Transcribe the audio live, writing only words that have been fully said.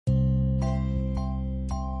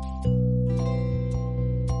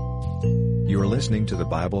listening to the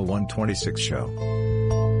Bible 126 show.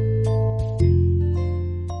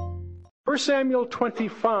 1 Samuel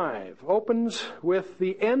 25 opens with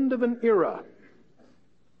the end of an era,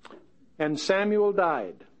 and Samuel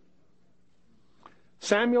died.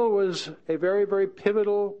 Samuel was a very, very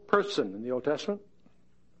pivotal person in the Old Testament.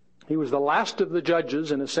 He was the last of the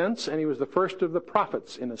judges, in a sense, and he was the first of the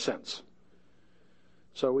prophets, in a sense.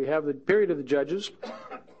 So we have the period of the judges,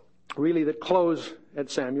 really, that close at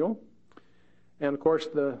Samuel. And, of course,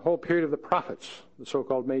 the whole period of the prophets, the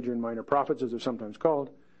so-called major and minor prophets, as they're sometimes called,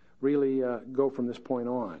 really go from this point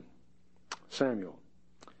on. Samuel.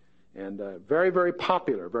 And very, very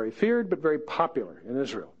popular, very feared, but very popular in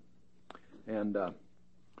Israel. And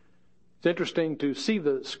it's interesting to see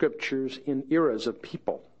the scriptures in eras of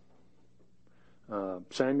people.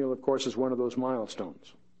 Samuel, of course, is one of those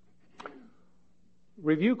milestones.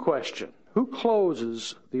 Review question. Who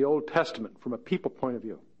closes the Old Testament from a people point of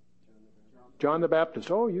view? John the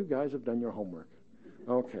Baptist. Oh, you guys have done your homework.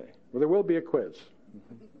 Okay. Well, there will be a quiz.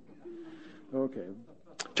 Okay.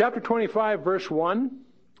 Chapter 25, verse 1.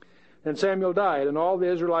 And Samuel died, and all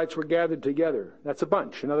the Israelites were gathered together. That's a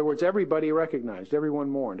bunch. In other words, everybody recognized,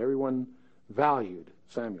 everyone mourned, everyone valued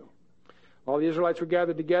Samuel. All the Israelites were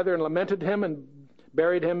gathered together and lamented him and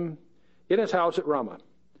buried him in his house at Ramah.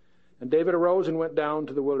 And David arose and went down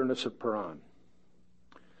to the wilderness of Paran.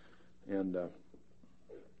 And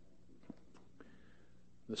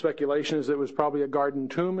the speculation is that it was probably a garden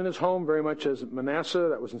tomb in his home, very much as Manasseh.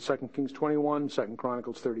 That was in 2 Kings 21, 2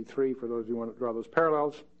 Chronicles 33, for those who want to draw those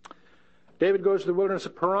parallels. David goes to the wilderness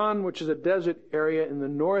of Paran, which is a desert area in the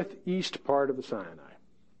northeast part of the Sinai.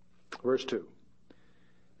 Verse 2.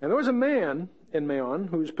 And there was a man in Maon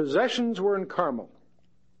whose possessions were in Carmel.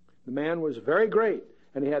 The man was very great,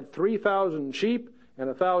 and he had 3,000 sheep and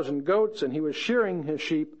 1,000 goats, and he was shearing his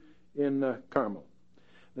sheep in Carmel.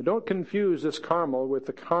 Now, don't confuse this Carmel with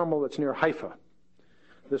the Carmel that's near Haifa.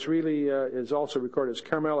 This really is also recorded as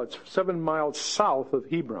Carmel. It's 7 miles south of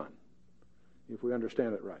Hebron, if we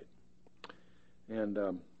understand it right. And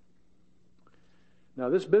now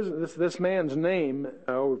this man's name,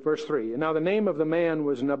 verse 3. And now the name of the man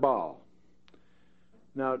was Nabal.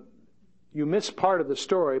 Now, you miss part of the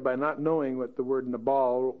story by not knowing what the word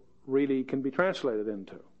Nabal really can be translated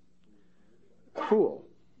into. Fool.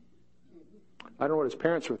 I don't know what his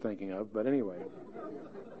parents were thinking of, but anyway.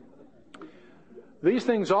 These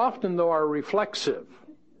things often, though, are reflexive.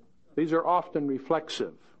 These are often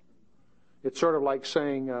reflexive. It's sort of like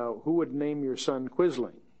saying, who would name your son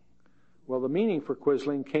Quisling? Well, the meaning for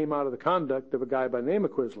Quisling came out of the conduct of a guy by the name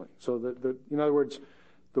of Quisling. So, in other words,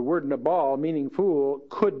 the word Nabal, meaning fool,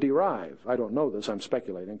 could derive. I don't know this. I'm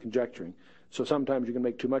speculating, conjecturing. So sometimes you can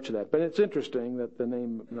make too much of that. But it's interesting that the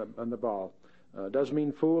name Nabal does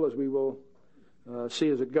mean fool, as we will see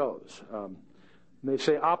as it goes. They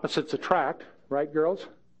say opposites attract, right, girls?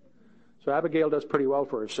 So Abigail does pretty well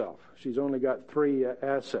for herself. She's only got 3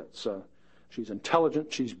 assets. She's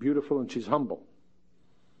intelligent, she's beautiful, and she's humble.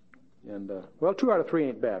 And, 2 out of 3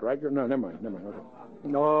 ain't bad, right? No, never mind. Okay.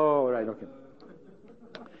 No, right, okay.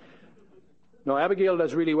 No, Abigail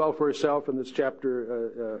does really well for herself, and this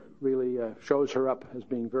chapter really shows her up as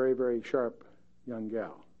being very, very sharp young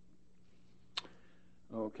gal.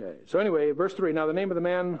 Okay, so anyway, verse 3. Now the name of the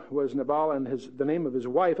man was Nabal, and the name of his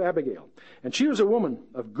wife Abigail. And she was a woman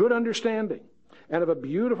of good understanding and of a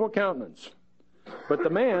beautiful countenance. But the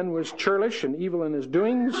man was churlish and evil in his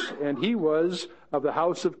doings, and he was of the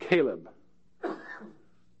house of Caleb.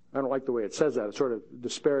 I don't like the way it says that. It sort of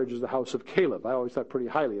disparages the house of Caleb. I always thought pretty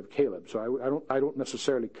highly of Caleb, so I don't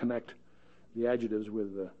necessarily connect the adjectives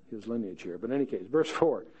with his lineage here. But in any case, verse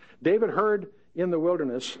 4. David heard in the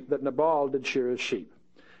wilderness that Nabal did shear his sheep.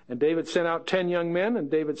 And David sent out 10 young men,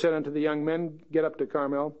 and David said unto the young men, Get up to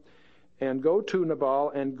Carmel, and go to Nabal,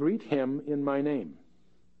 and greet him in my name.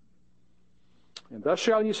 And thus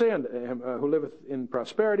shall you say unto him, who liveth in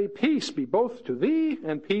prosperity, Peace be both to thee,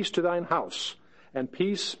 and peace to thine house, and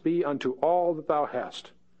peace be unto all that thou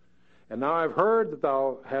hast. And now I have heard that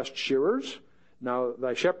thou hast shearers. Now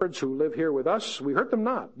thy shepherds who live here with us, we hurt them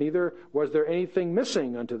not, neither was there anything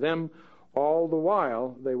missing unto them all the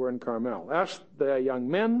while they were in Carmel. Ask the young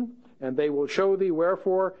men, and they will show thee.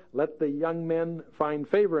 Wherefore let the young men find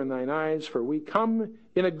favor in thine eyes, for we come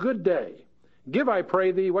in a good day. Give, I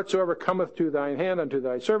pray thee, whatsoever cometh to thine hand unto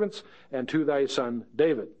thy servants, and to thy son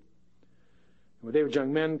David. When David's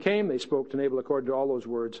young men came, they spoke to Nabal according to all those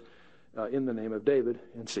words in the name of David,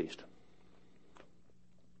 and ceased.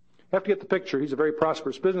 You have to get the picture. He's a very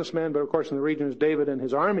prosperous businessman, but of course in the region is David and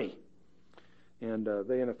his army. And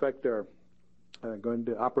they, in effect, are going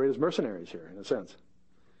to operate as mercenaries here, in a sense.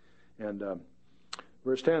 And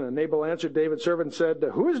Verse 10, and Nabal answered David's servant and said,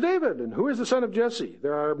 Who is David, and who is the son of Jesse?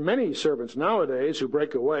 There are many servants nowadays who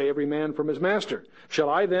break away, every man from his master. Shall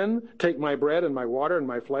I then take my bread and my water and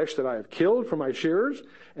my flesh that I have killed from my shearers,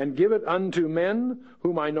 and give it unto men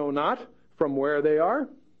whom I know not from where they are?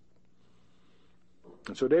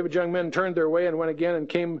 And so David's young men turned their way and went again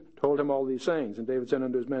and told him all these sayings. And David said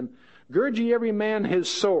unto his men, Gird ye every man his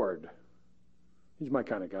sword. He's my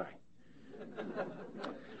kind of guy.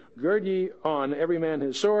 Gird ye on every man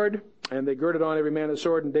his sword. And they girded on every man his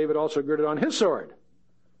sword, and David also girded on his sword.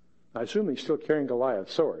 I assume he's still carrying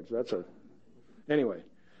Goliath's sword. Anyway.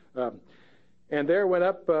 And there went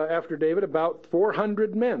up after David about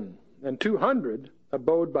 400 men, and 200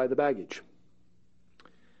 abode by the baggage.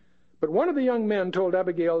 But one of the young men told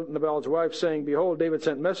Abigail, Nabal's wife, saying, Behold, David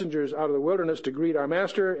sent messengers out of the wilderness to greet our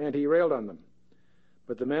master, and he railed on them.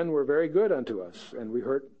 But the men were very good unto us, and we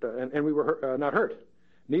were not hurt.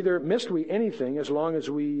 Neither missed we anything as long as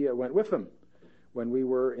we went with them when we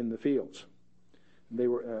were in the fields. They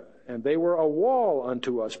were a wall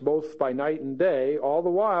unto us, both by night and day, all the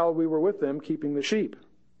while we were with them keeping the sheep.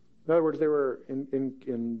 In other words, they were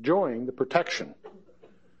enjoying the protection.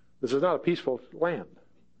 This is not a peaceful land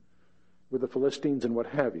with the Philistines and what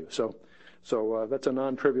have you. So that's a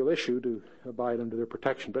non-trivial issue to abide under their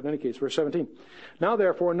protection. But in any case, verse 17. Now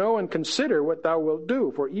therefore know and consider what thou wilt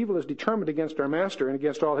do, for evil is determined against our master and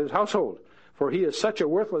against all his household. For he is such a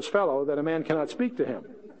worthless fellow that a man cannot speak to him.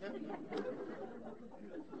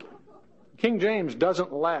 King James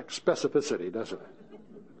doesn't lack specificity, does it?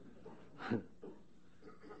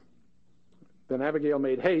 Then Abigail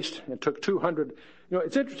made haste and took 200.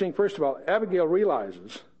 It's interesting, first of all, Abigail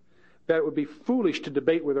realizes that it would be foolish to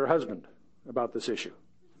debate with her husband about this issue.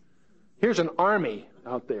 Here's an army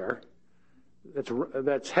out there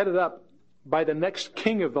that's headed up by the next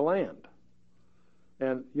king of the land.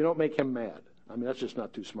 And you don't make him mad. I mean, that's just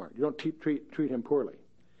not too smart. You don't treat him poorly.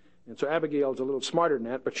 And so Abigail's a little smarter than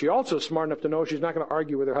that, but she also is smart enough to know she's not going to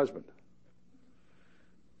argue with her husband.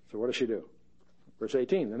 So what does she do? Verse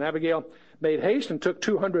 18, and Abigail made haste and took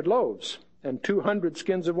 200 loaves and 200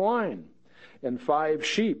 skins of wine and 5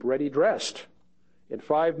 sheep ready dressed and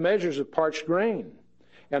 5 measures of parched grain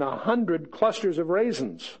and 100 clusters of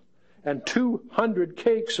raisins and 200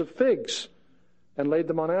 cakes of figs and laid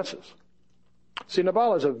them on asses. See,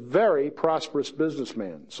 Nabal is a very prosperous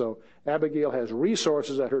businessman, so Abigail has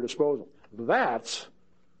resources at her disposal. That's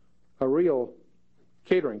a real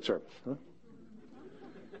catering service. Huh?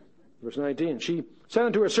 Verse 19, she said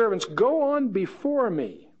unto her servants, Go on before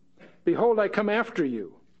me. Behold, I come after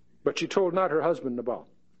you. But she told not her husband Nabal.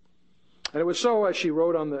 And it was so, as she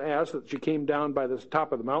rode on the ass, that she came down by the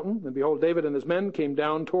top of the mountain. And behold, David and his men came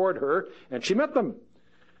down toward her, and she met them.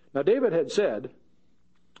 Now David had said,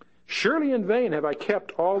 Surely in vain have I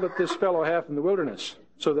kept all that this fellow hath in the wilderness,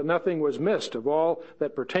 so that nothing was missed of all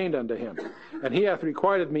that pertained unto him. And he hath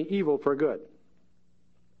requited me evil for good.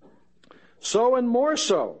 So and more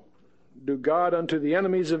so do God unto the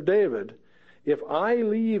enemies of David, if I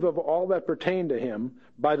leave of all that pertain to him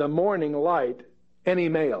by the morning light any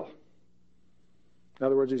male. In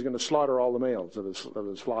other words, he's going to slaughter all the males of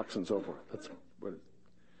his flocks and so forth. That's what is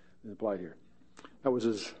implied here. That was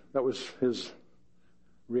his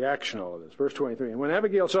reaction to all of this. Verse 23, and when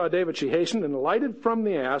Abigail saw David, she hastened and alighted from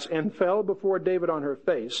the ass and fell before David on her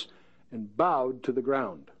face and bowed to the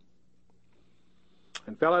ground.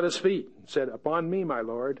 And fell at his feet and said, Upon me, my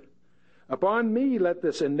Lord, upon me let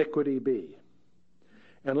this iniquity be.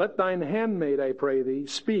 And let thine handmaid, I pray thee,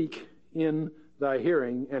 speak in thy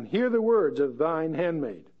hearing, and hear the words of thine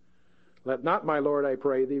handmaid. Let not, my Lord, I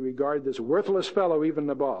pray thee, regard this worthless fellow, even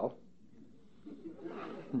Nabal.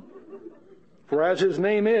 For as his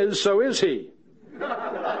name is, so is he.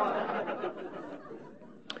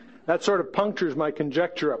 That sort of punctures my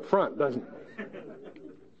conjecture up front, doesn't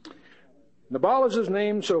it? Nabal is his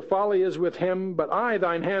name, so folly is with him, but I,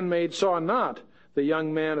 thine handmaid, saw not the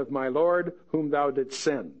young man of my Lord, whom thou didst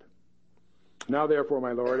send. Now therefore,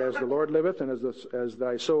 my Lord, as the Lord liveth, and as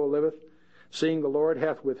thy soul liveth, seeing the Lord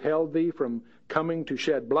hath withheld thee from coming to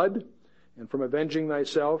shed blood, and from avenging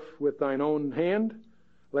thyself with thine own hand,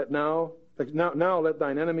 now let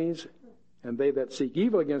thine enemies, and they that seek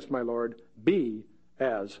evil against my Lord, be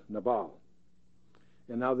as Nabal.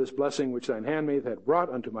 And now this blessing which thine handmaid hath brought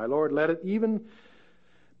unto my Lord, let it even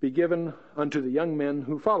be given unto the young men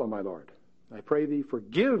who follow my Lord. I pray thee,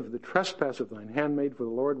 forgive the trespass of thine handmaid, for the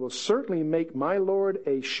Lord will certainly make my Lord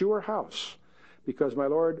a sure house, because my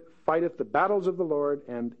Lord fighteth the battles of the Lord,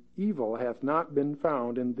 and evil hath not been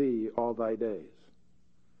found in thee all thy days.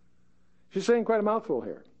 She's saying quite a mouthful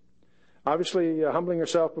here. Obviously humbling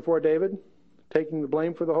herself before David, taking the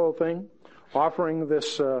blame for the whole thing. offering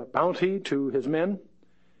this bounty to his men,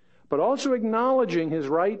 but also acknowledging his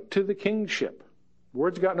right to the kingship.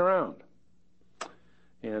 Word's gotten around.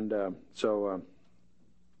 And so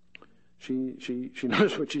she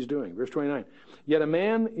knows what she's doing. Verse 29. Yet a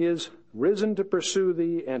man is risen to pursue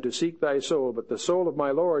thee and to seek thy soul, but the soul of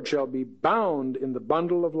my Lord shall be bound in the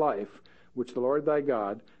bundle of life, which the Lord thy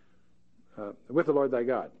God, with the Lord thy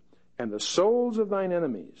God. And the souls of thine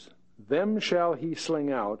enemies, them shall he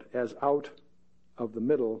sling out as out of the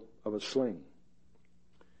middle of a sling.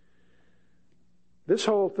 This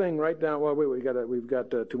whole thing right down, well, we've got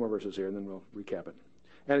 2 more verses here, and then we'll recap it.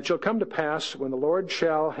 And it shall come to pass, when the Lord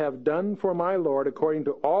shall have done for my Lord according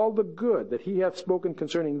to all the good that he hath spoken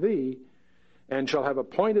concerning thee, and shall have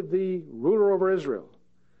appointed thee ruler over Israel,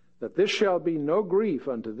 that this shall be no grief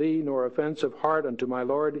unto thee, nor offense of heart unto my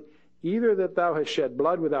Lord, either that thou hast shed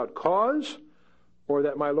blood without cause, or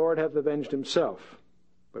that my Lord hath avenged himself.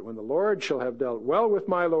 But when the Lord shall have dealt well with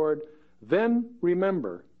my Lord, then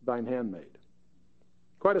remember thine handmaid.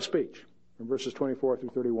 Quite a speech from verses 24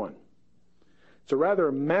 through 31. It's a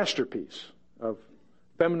rather masterpiece of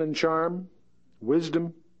feminine charm,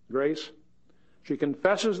 wisdom, grace. She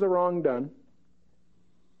confesses the wrong done.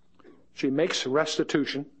 She makes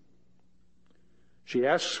restitution. She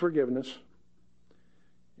asks forgiveness.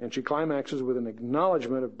 And she climaxes with an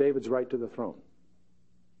acknowledgement of David's right to the throne.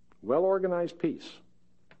 Well-organized piece.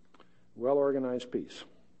 Well-organized piece.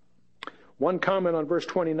 One comment on verse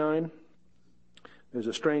 29. There's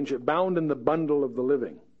a strange, bound in the bundle of the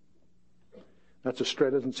living.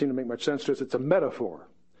 Doesn't seem to make much sense to us. It's a metaphor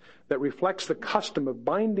that reflects the custom of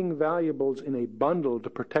binding valuables in a bundle to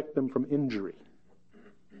protect them from injury.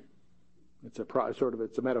 It's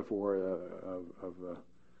a metaphor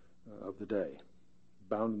of the day,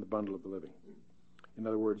 bound in the bundle of the living. In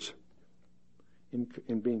other words,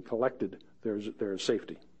 in being collected, there is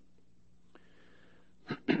safety.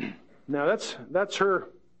 Now that's her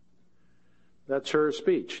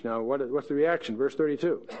speech. Now what's the reaction? Verse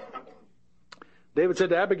 32. David said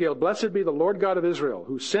to Abigail, Blessed be the Lord God of Israel,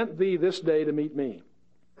 who sent thee this day to meet me.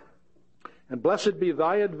 And blessed be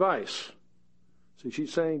thy advice. See,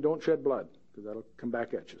 she's saying, don't shed blood, because that'll come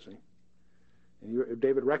back at you, see? And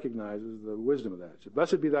David recognizes the wisdom of that. He said,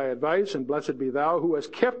 Blessed be thy advice, and blessed be thou who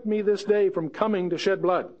hast kept me this day from coming to shed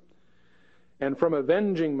blood, and from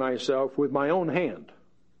avenging myself with my own hand.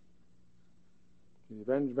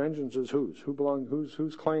 Vengeance is whose?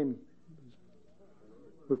 Whose claim?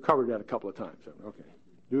 We've covered that a couple of times. Okay.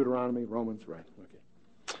 Deuteronomy, Romans, right.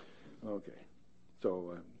 Okay.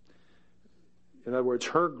 So, in other words,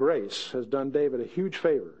 her grace has done David a huge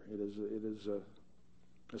favor. It is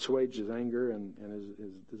assuaged his anger and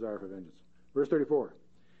his desire for vengeance. Verse 34.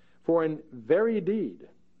 For in very deed,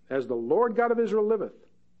 as the Lord God of Israel liveth,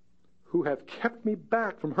 who hath kept me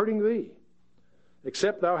back from hurting thee,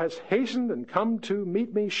 except thou hast hastened and come to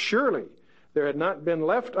meet me, surely there had not been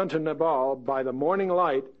left unto Nabal by the morning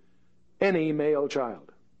light any male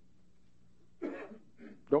child.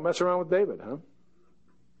 Don't mess around with David, huh?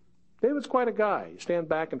 David's quite a guy. You stand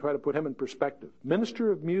back and try to put him in perspective.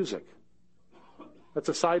 Minister of music. That's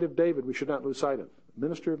a side of David we should not lose sight of.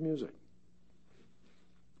 Minister of music.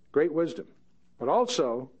 Great wisdom. But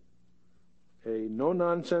also a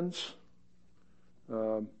no-nonsense,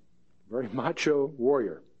 very macho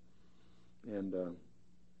warrior. And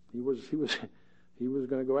he was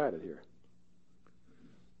going to go at it here.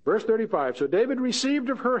 Verse 35, So David received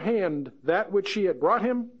of her hand that which she had brought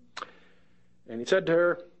him, and he said to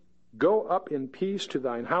her, Go up in peace to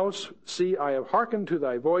thine house. See, I have hearkened to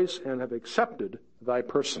thy voice and have accepted thy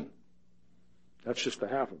person. That's just the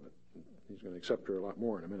half of it. He's going to accept her a lot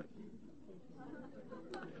more in a minute.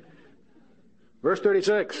 Verse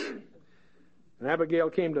 36, And Abigail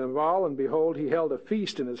came to Nabal, and behold, he held a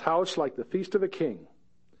feast in his house like the feast of a king.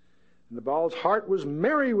 And Nabal's heart was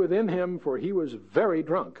merry within him, for he was very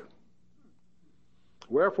drunk.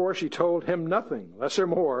 Wherefore she told him nothing, less or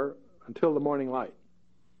more, until the morning light.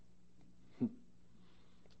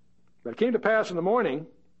 But it came to pass in the morning,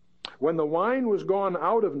 when the wine was gone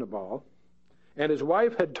out of Nabal, and his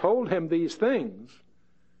wife had told him these things,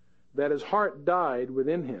 that his heart died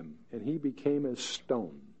within him, and he became as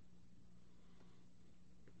stone.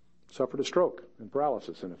 Suffered a stroke and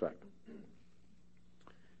paralysis, in effect.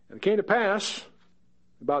 And it came to pass,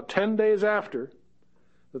 about 10 days after,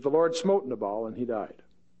 that the Lord smote Nabal, and he died.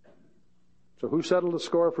 So who settled the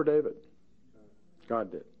score for David?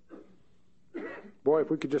 God did. Boy,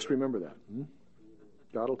 if we could just remember that.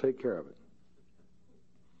 God will take care of it.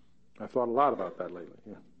 I've thought a lot about that lately.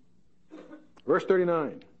 Yeah. Verse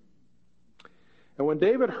 39. And when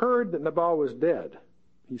David heard that Nabal was dead,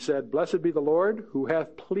 he said, "Blessed be the Lord, who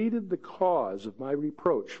hath pleaded the cause of my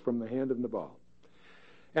reproach from the hand of Nabal,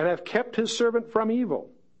 and hath kept his servant from evil.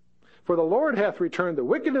 For the Lord hath returned the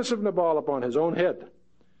wickedness of Nabal upon his own head."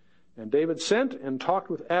 And David sent and talked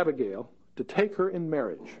with Abigail to take her in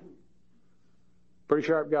marriage. Pretty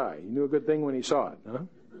sharp guy. He knew a good thing when he saw it, huh?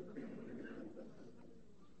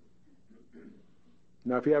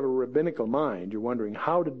 Now, if you have a rabbinical mind, you're wondering,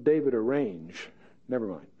 how did David arrange? Never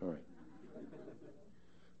mind. All right.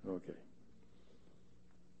 Okay.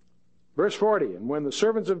 Verse 40, "And when the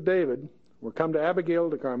servants of David were come to Abigail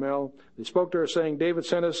to Carmel, they spoke to her, saying, David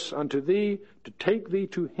sent us unto thee to take thee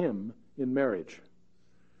to him in marriage.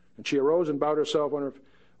 And she arose and bowed herself on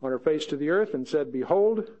her face to the earth, and said,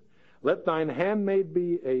 Behold, let thine handmaid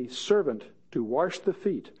be a servant to wash the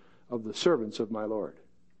feet of the servants of my Lord."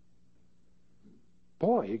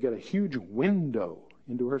 Boy, you get a huge window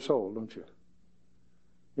into her soul, don't you?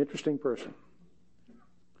 Interesting person.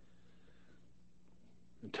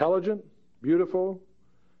 Intelligent, beautiful,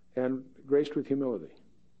 and graced with humility.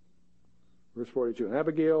 Verse 42, "And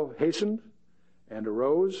Abigail hastened and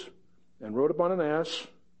arose and rode upon an ass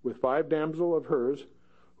with 5 damsels of hers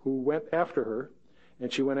who went after her,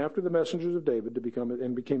 and she went after the messengers of David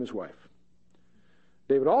became his wife.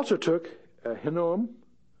 David also took Ahinoam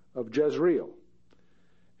of Jezreel,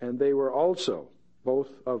 and they were also, both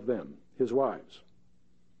of them, his wives.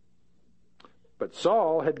 But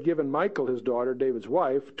Saul had given Michal, his daughter, David's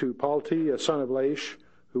wife, to Palti, a son of Laish,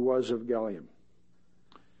 who was of Galium."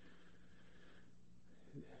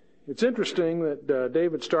 It's interesting that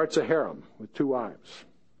David starts a harem with 2 wives.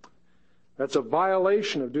 That's a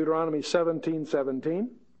violation of Deuteronomy 17:17,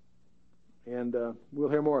 and we'll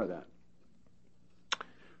hear more of that.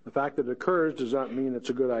 The fact that it occurs does not mean it's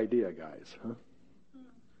a good idea, guys. Huh?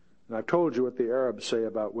 And I've told you what the Arabs say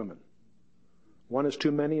about women. 1 is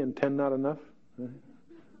too many and 10 not enough.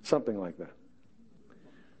 Something like that.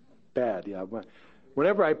 Bad, yeah.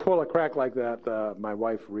 Whenever I pull a crack like that, my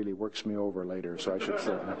wife really works me over later, so I should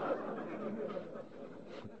say.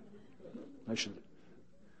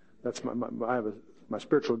 That's my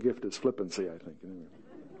spiritual gift is flippancy, I think.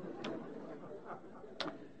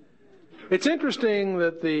 It's interesting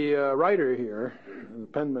that the writer here, the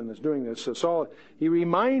penman is doing this, Saul, he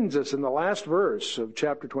reminds us in the last verse of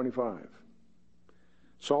chapter 25.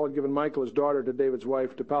 Saul had given Michal, his daughter, to David's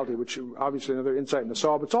wife, to Palti, which obviously another insight into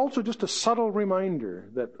Saul, but it's also just a subtle reminder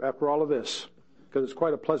that after all of this, because it's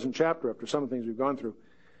quite a pleasant chapter after some of the things we've gone through,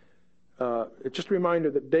 it's just a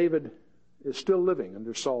reminder that David is still living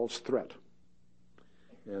under Saul's threat.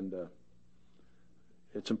 And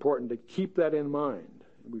it's important to keep that in mind.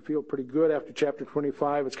 We feel pretty good after chapter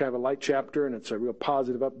 25. It's kind of a light chapter, and it's a real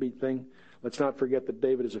positive, upbeat thing. Let's not forget that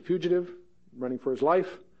David is a fugitive, running for his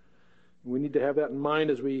life. We need to have that in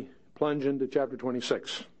mind as we plunge into chapter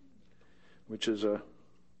 26, which is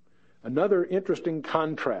another interesting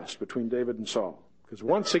contrast between David and Saul. Because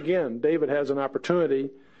once again, David has an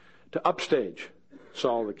opportunity to upstage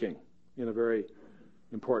Saul the king in a very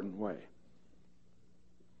important way.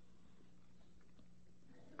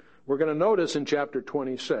 We're going to notice in chapter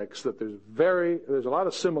 26 that there's a lot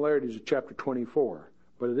of similarities to chapter 24,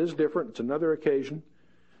 but it is different. It's another occasion.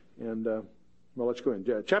 And, well, let's go in.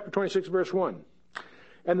 Chapter 26, verse 1.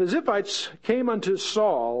 "And the Ziphites came unto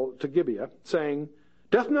Saul to Gibeah, saying,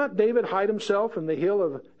 Doth not David hide himself in the hill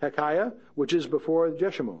of Hekiah, which is before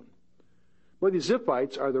Jeshimon?" Well, these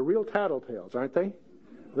Ziphites are the real tattletales, aren't they?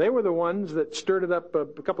 They were the ones that stirred it up a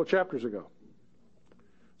couple of chapters ago.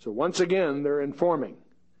 So once again, they're informing.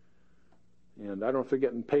 And I don't know if they're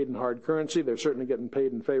getting paid in hard currency. They're certainly getting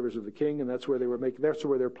paid in favors of the king, and that's where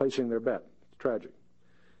they're placing their bet. It's tragic.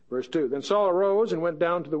 Verse 2, "Then Saul arose and went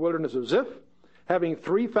down to the wilderness of Ziph, having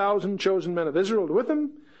 3,000 chosen men of Israel with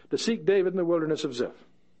him, to seek David in the wilderness of Ziph.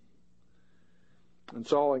 And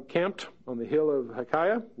Saul encamped on the hill of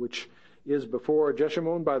Hekiah, which is before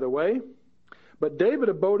Jeshimon by the way. But David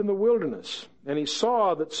abode in the wilderness, and he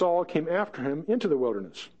saw that Saul came after him into the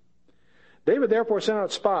wilderness. David therefore sent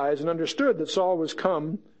out spies, and understood that Saul was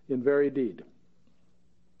come in very deed.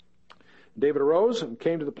 David arose and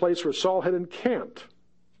came to the place where Saul had encamped.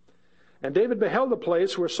 And David beheld the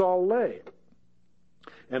place where Saul lay,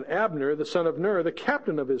 and Abner, the son of Ner, the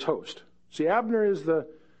captain of his host. See, Abner is the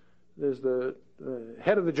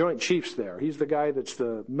head of the joint chiefs there. He's the guy that's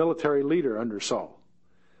the military leader under Saul.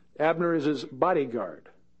 Abner is his bodyguard.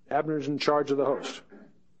 Abner's in charge of the host.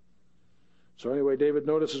 So anyway, David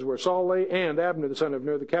notices where Saul lay, and Abner, the son of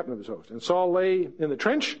Ner, the captain of his host. And Saul lay in the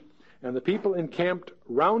trench, and the people encamped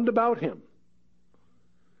round about him.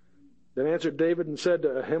 Then answered David and said to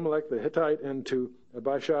Ahimelech the Hittite and to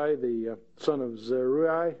Abishai the son of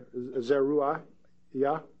Zeruiah,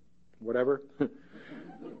 whatever,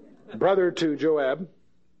 brother to Joab.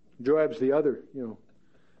 Joab's the other,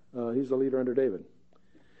 he's the leader under David,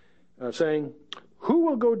 saying, "Who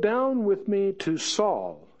will go down with me to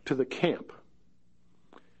Saul, to the camp?"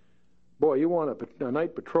 Boy, you want a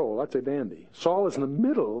night patrol, that's a dandy. Saul is in the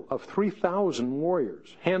middle of 3,000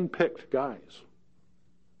 warriors, hand-picked guys.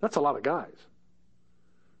 That's a lot of guys.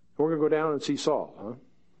 We're going to go down and see Saul, huh?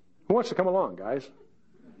 Who wants to come along, guys?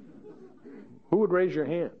 Who would raise your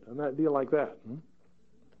hand on that deal like that?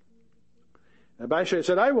 Abishai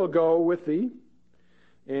said, "I will go with thee."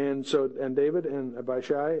 And David and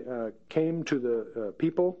Abishai came to the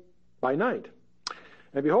people by night.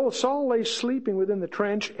 And behold, Saul lay sleeping within the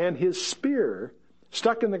trench, and his spear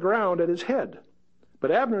stuck in the ground at his head.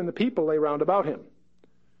 But Abner and the people lay round about him.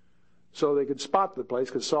 So they could spot the place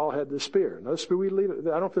because Saul had this spear. Now, this spear, I don't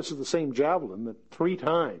know if this is the same javelin that 3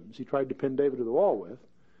 times he tried to pin David to the wall with.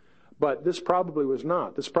 But this probably was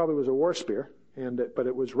not. This probably was a war spear, but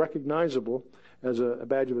it was recognizable as a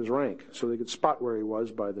badge of his rank. So they could spot where he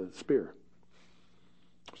was by the spear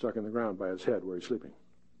stuck in the ground by his head where he's sleeping.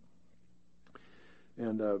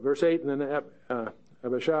 And verse 8, and then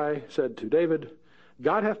Abishai said to David,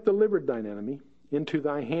 "God hath delivered thine enemy into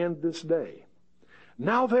thy hand this day.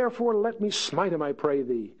 Now therefore let me smite him, I pray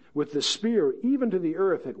thee, with the spear even to the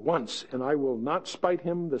earth at once, and I will not spite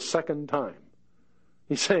him the second time."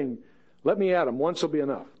 He's saying, let me at him, once will be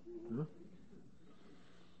enough.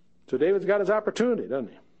 So David's got his opportunity,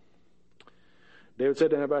 doesn't he? David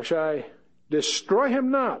said to Abishai, "Destroy him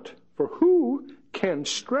not, for who can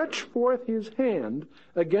stretch forth his hand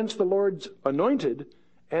against the Lord's anointed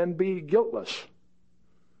and be guiltless?"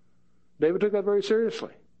 David took that very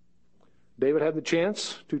seriously. David had the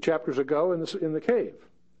chance 2 chapters ago in the cave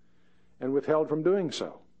and withheld from doing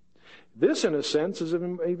so. This, in a sense, is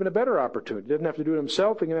even a better opportunity. He doesn't have to do it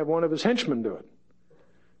himself. He can have one of his henchmen do it.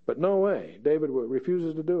 But no way. David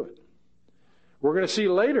refuses to do it. We're going to see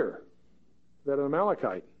later that an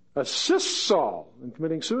Amalekite assists Saul in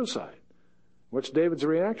committing suicide. What's David's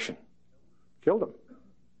reaction? Killed him.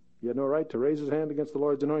 He had no right to raise his hand against the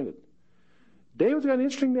Lord's anointed. David's got an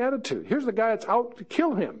interesting attitude. Here's the guy that's out to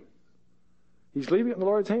kill him. He's leaving it in the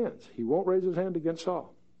Lord's hands. He won't raise his hand against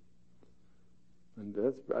Saul. And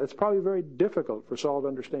that's probably very difficult for Saul to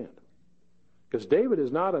understand. Because David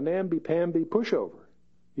is not a namby-pamby pushover.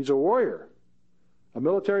 He's a warrior, a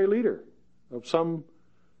military leader of some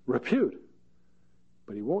repute.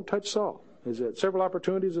 But he won't touch Saul. He's had several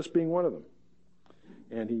opportunities, this being one of them.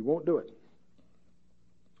 And he won't do it.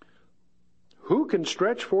 Who can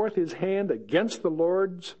stretch forth his hand against the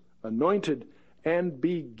Lord's anointed and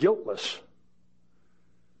be guiltless?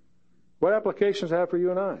 What applications does that have for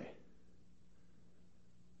you and I?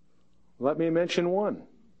 Let me mention one.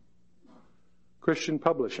 Christian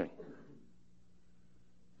publishing.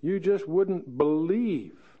 You just wouldn't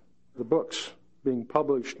believe the books being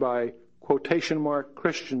published by quotation mark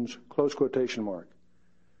Christians, close quotation mark,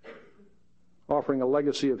 offering a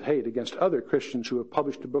legacy of hate against other Christians who have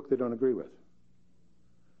published a book they don't agree with.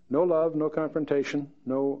 No love, no confrontation,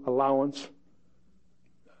 no allowance.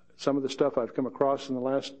 Some of the stuff I've come across in the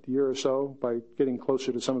last year or so by getting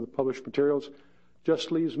closer to some of the published materials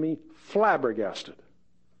just leaves me flabbergasted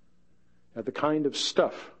at the kind of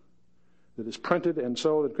stuff that is printed and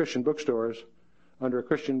sold in Christian bookstores under a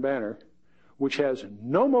Christian banner, which has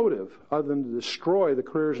no motive other than to destroy the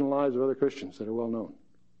careers and lives of other Christians that are well known.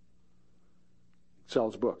 It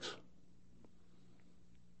sells books.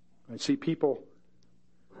 I see people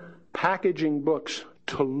packaging books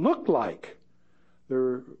to look like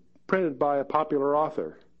they're printed by a popular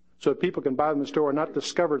author, so that people can buy them in the store and not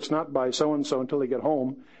discover it's not by so-and-so until they get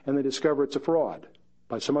home, and they discover it's a fraud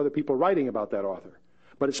by some other people writing about that author.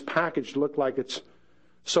 But it's packaged to look like it's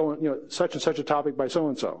such and such a topic by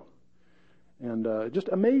so-and-so. And just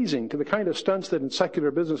amazing to the kind of stunts that in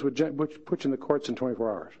secular business would put you in the courts in 24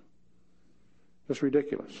 hours. Just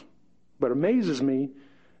ridiculous. What amazes me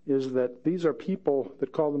is that these are people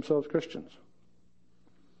that call themselves Christians.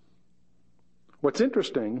 What's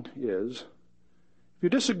interesting is, if you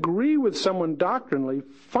disagree with someone doctrinally,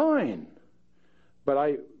 fine. But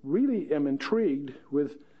I really am intrigued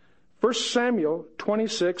with 1 Samuel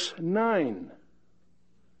 26:9.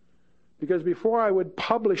 Because before I would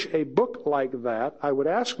publish a book like that, I would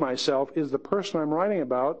ask myself, is the person I'm writing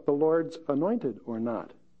about the Lord's anointed or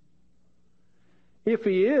not? If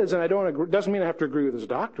he is, and I don't agree, doesn't mean I have to agree with his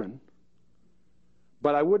doctrine,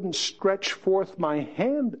 but I wouldn't stretch forth my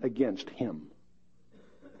hand against him.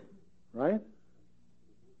 Right?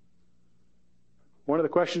 One of the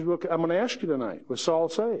questions I'm going to ask you tonight, was Saul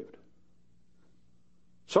saved?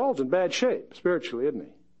 Saul's in bad shape spiritually, isn't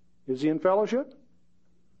he? Is he in fellowship?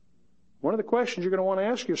 One of the questions you're going to want to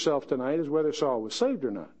ask yourself tonight is whether Saul was saved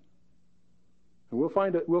or not. And we'll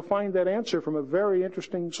find that answer from a very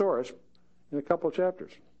interesting source in a couple of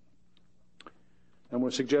chapters. I'm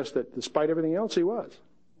going to suggest that despite everything else, he was.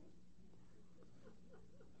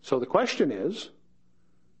 So the question is,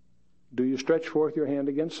 do you stretch forth your hand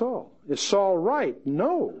against Saul? Is Saul right?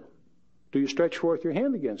 No. Do you stretch forth your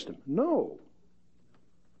hand against him? No.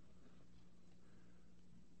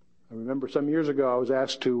 I remember some years ago I was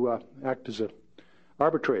asked to act as an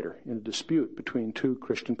arbitrator in a dispute between two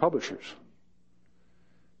Christian publishers.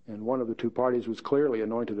 And one of the two parties was clearly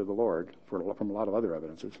anointed of the Lord from a lot of other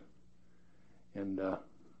evidences. And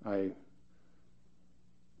I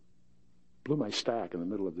blew my stack in the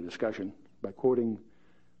middle of the discussion by quoting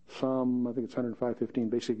Psalm, I think it's 105:15,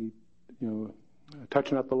 basically,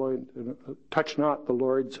 touch not the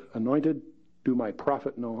Lord's anointed, do my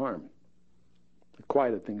prophet no harm. It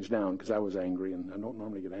quieted things down because I was angry, and I don't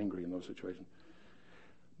normally get angry in those situations.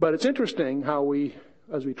 But it's interesting how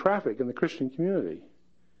as we traffic in the Christian community,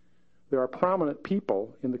 there are prominent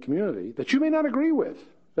people in the community that you may not agree with,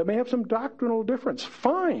 that may have some doctrinal difference.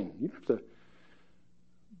 Fine. You have to.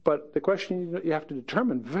 But the question you have to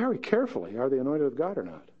determine very carefully, are they anointed of God or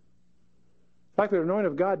not? The fact that they're anointed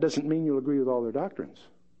of God doesn't mean you'll agree with all their doctrines.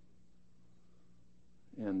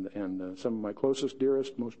 And some of my closest,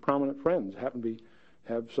 dearest, most prominent friends happen to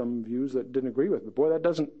have some views that didn't agree with. But boy, that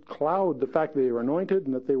doesn't cloud the fact that they were anointed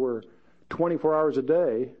and that they were 24 hours a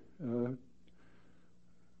day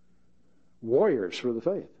warriors for the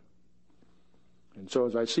faith. And so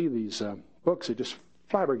as I see these books, it just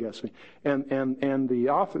flabbergasts me. And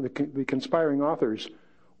the conspiring authors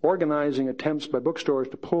organizing attempts by bookstores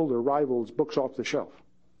to pull their rivals' books off the shelf.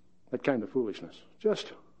 That kind of foolishness.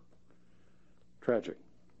 Just tragic.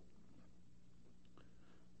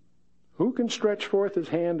 Who can stretch forth his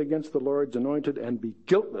hand against the Lord's anointed and be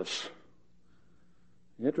guiltless?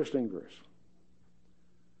 Interesting verse.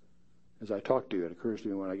 As I talk to you, it occurs to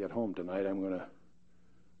me when I get home tonight, I'm going to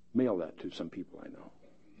mail that to some people I know.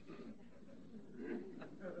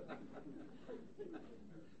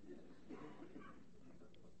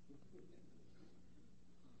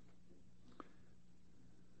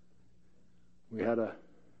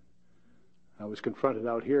 I was confronted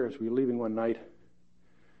out here as we were leaving one night.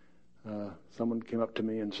 Someone came up to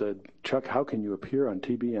me and said, "Chuck, how can you appear on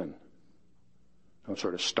TBN?" I was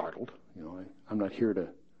sort of startled. I'm not here to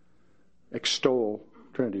extol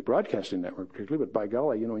Trinity Broadcasting Network particularly, but by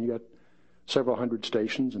golly, you got several hundred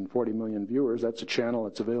stations and 40 million viewers. That's a channel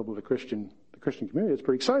that's available to the Christian community. It's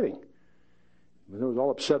pretty exciting. They was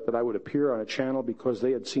all upset that I would appear on a channel because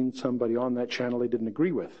they had seen somebody on that channel they didn't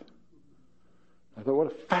agree with. I thought, what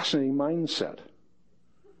a fascinating mindset.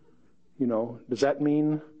 Does that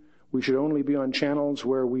mean we should only be on channels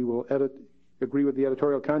where we will agree with the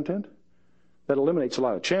editorial content? That eliminates a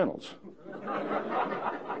lot of channels.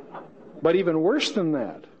 But even worse than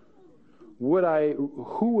that,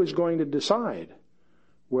 who is going to decide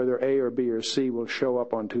whether A or B or C will show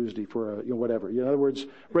up on Tuesday for whatever? In other words,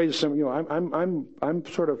 raise some. I'm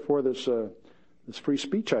sort of for this free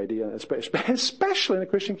speech idea, especially in the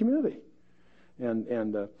Christian community.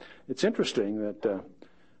 And it's interesting that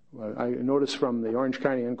I noticed from the Orange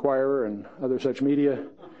County Inquirer and other such media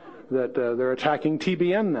that they're attacking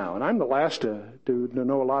TBN now. And I'm the last to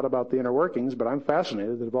know a lot about the inner workings, but I'm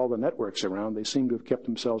fascinated that of all the networks around, they seem to have kept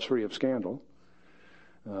themselves free of scandal.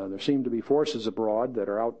 There seem to be forces abroad that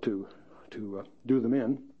are out to do them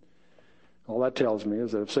in. All that tells me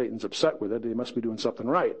is that if Satan's upset with it, he must be doing something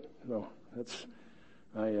right. So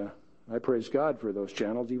I praise God for those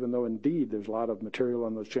channels, even though indeed there's a lot of material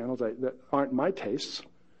on those channels that aren't my tastes.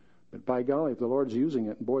 But by golly, if the Lord's using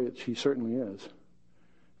it, and boy, He certainly is.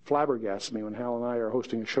 Flabbergasts me when Hal and I are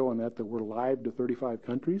hosting a show on that we're live to 35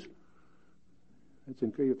 countries.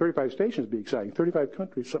 35 stations would be exciting. 35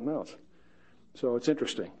 countries, something else. So it's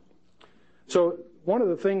interesting. So one of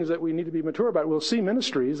the things that we need to be mature about, we'll see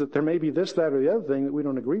ministries that there may be this, that, or the other thing that we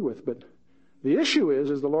don't agree with, but the issue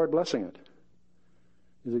is the Lord blessing it?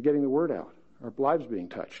 Is it getting the word out? Are lives being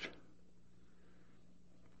touched?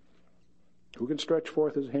 Who can stretch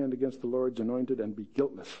forth his hand against the Lord's anointed and be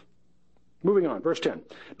guiltless? Moving on, verse 10.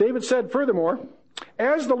 David said, furthermore,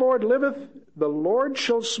 as the Lord liveth, the Lord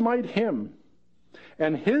shall smite him,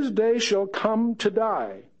 and his day shall come to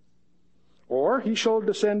die, or he shall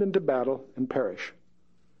descend into battle and perish.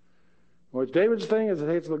 Well, it's David's thing,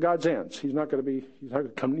 it's God's hands. He's not going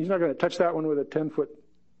to touch that one with a 10-foot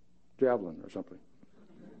javelin or something.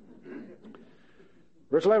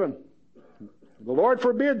 Verse 11. The Lord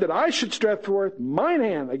forbid that I should stretch forth mine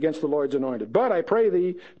hand against the Lord's anointed. But I pray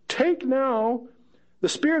thee, take now the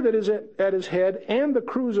spear that is at his head and the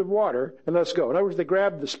cruse of water, and let's go. In other words, they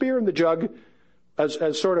grabbed the spear and the jug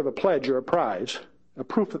as sort of a pledge or a prize, a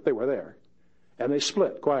proof that they were there, and they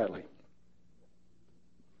split quietly.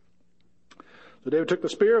 So David took the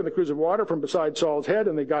spear and the cruse of water from beside Saul's head,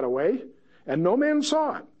 and they got away, and no man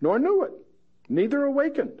saw it, nor knew it, neither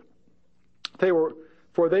awakened.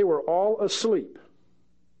 For they were all asleep,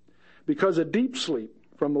 because a deep sleep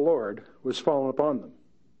from the Lord was fallen upon them.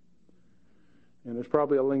 And there's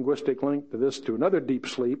probably a linguistic link to this, to another deep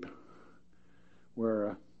sleep,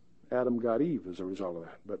 where Adam got Eve as a result of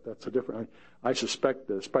that. But that's a different. I suspect,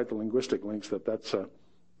 despite the linguistic links, that it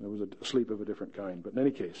was a sleep of a different kind. But in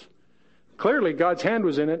any case, clearly God's hand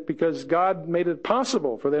was in it, because God made it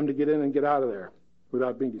possible for them to get in and get out of there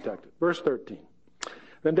without being detected. Verse 13.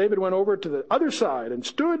 Then David went over to the other side and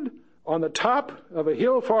stood on the top of a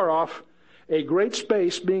hill far off, a great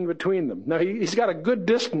space being between them. Now he's got a good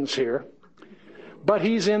distance here, but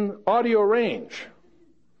he's in audio range.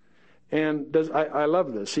 And I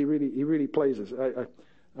love this. He really plays this.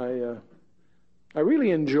 I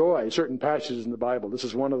really enjoy certain passages in the Bible. This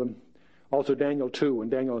is one of them. Also Daniel 2, when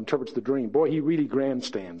Daniel interprets the dream. Boy, he really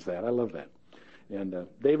grandstands that. I love that. And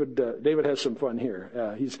David has some fun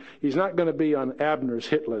here. He's not going to be on Abner's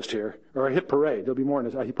hit list here, or a hit parade. He'll be more on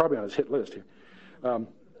he's probably on his hit list here.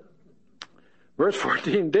 Verse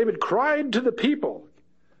 14, David cried to the people.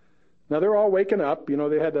 Now they're all waking up. You know,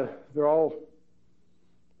 they're all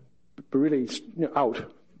really out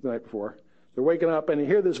the night before. They're waking up, and you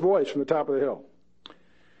hear this voice from the top of the hill.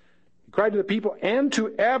 He cried to the people and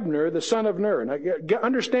to Abner, the son of Ner. Now,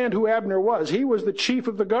 understand who Abner was. He was the chief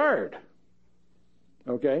of the guard.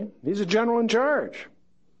 Okay? He's a general in charge.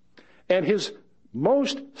 And his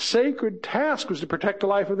most sacred task was to protect the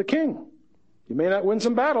life of the king. You may not win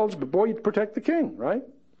some battles, but boy, you'd protect the king, right?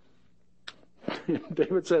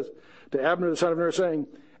 David says to Abner, the son of Ner, saying,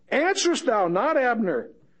 Answerest thou not, Abner?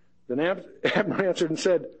 Then Abner answered and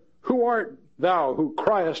said, Who art thou who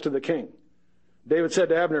criest to the king? David said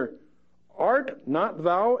to Abner, Art not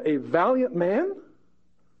thou a valiant man?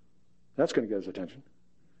 That's going to get his attention.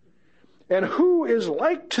 And who is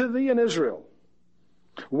like to thee in Israel?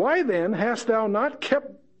 Why then hast thou not kept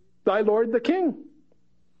thy lord the king?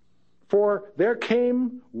 For there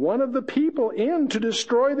came one of the people in to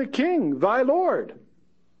destroy the king, thy lord.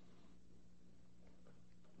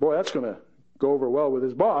 Boy, that's going to go over well with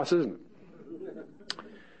his boss, isn't it?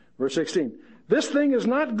 Verse 16. This thing is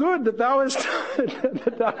not good that thou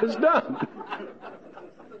hast done.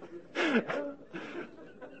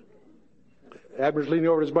 Abner's leaning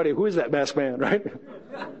over to his buddy. Who is that masked man, right?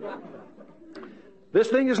 This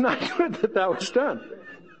thing is not good that thou hast done.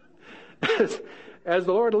 As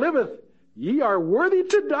the Lord liveth, ye are worthy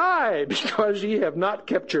to die, because ye have not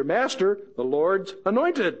kept your master, the Lord's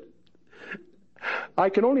anointed. I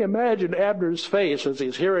can only imagine Abner's face as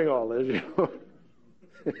he's hearing all this.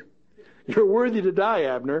 You're worthy to die,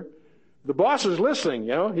 Abner. The boss is listening,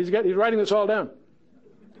 He's writing this all down.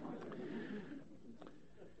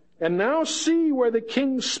 And now see where the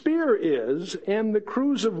king's spear is, and the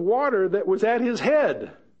cruse of water that was at his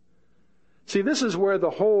head. See, this is where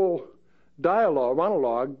the whole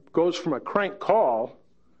monologue goes from a crank call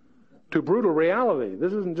to brutal reality.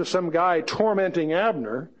 This isn't just some guy tormenting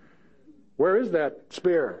Abner. Where is that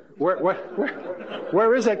spear?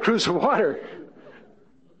 Where is that cruse of water?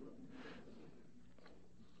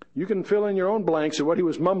 You can fill in your own blanks of what he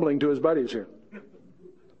was mumbling to his buddies here.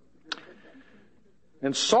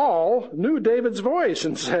 And Saul knew David's voice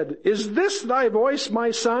and said, Is this thy voice, my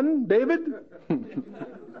son, David?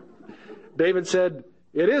 David said,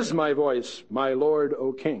 It is my voice, my lord,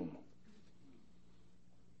 O king.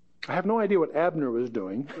 I have no idea what Abner was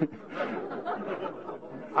doing.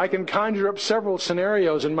 I can conjure up several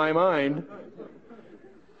scenarios in my mind.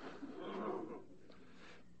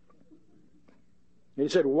 He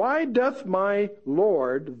said, Why doth my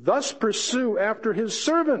Lord thus pursue after his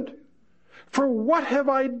servant? For what have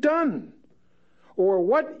I done? Or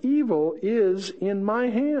what evil is in my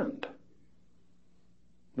hand?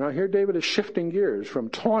 Now here David is shifting gears from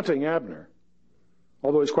taunting Abner,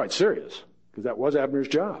 although he's quite serious, because that was Abner's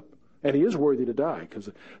job. And he is worthy to die, because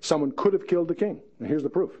someone could have killed the king. And here's the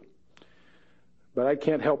proof. But I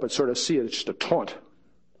can't help but sort of see it as just a taunt.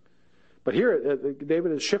 But here,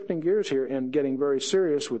 David is shifting gears here and getting very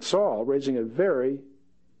serious with Saul, raising a very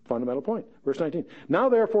fundamental point. Verse 19. Now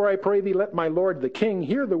therefore I pray thee, let my lord the king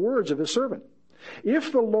hear the words of his servant.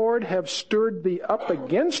 If the Lord have stirred thee up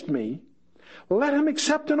against me, let him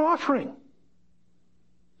accept an offering.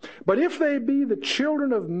 But if they be the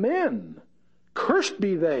children of men, cursed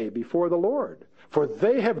be they before the Lord, for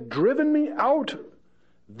they have driven me out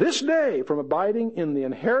this day from abiding in the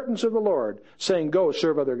inheritance of the Lord, saying, go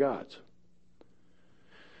serve other gods.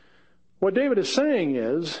 What David is saying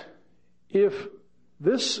is, if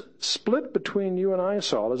this split between you and I,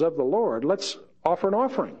 Saul, is of the Lord, let's offer an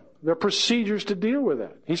offering. There are procedures to deal with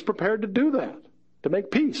that. He's prepared to do that, to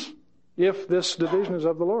make peace, if this division is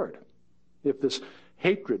of the Lord. If this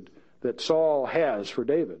hatred that Saul has for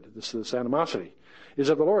David, this animosity, is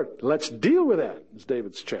of the Lord, let's deal with that, is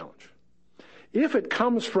David's challenge. If it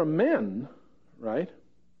comes from men, right,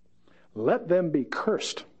 let them be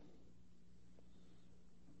cursed.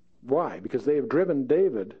 Why? Because they have driven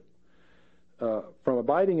David from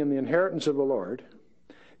abiding in the inheritance of the Lord.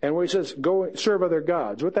 And where he says, go serve other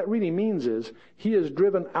gods, what that really means is he is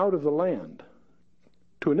driven out of the land.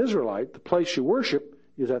 To an Israelite, the place you worship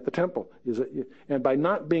is at the temple. And by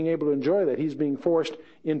not being able to enjoy that, he's being forced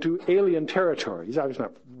into alien territory. He's obviously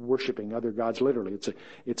not worshiping other gods literally.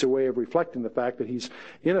 It's a way of reflecting the fact that he's,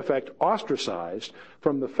 in effect, ostracized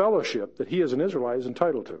from the fellowship that he as an Israelite is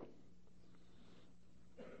entitled to.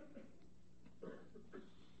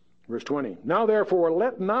 Verse 20, now therefore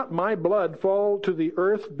let not my blood fall to the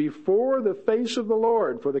earth before the face of the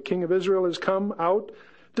Lord, for the king of Israel is come out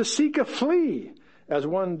to seek a flea, as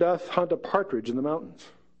one doth hunt a partridge in the mountains.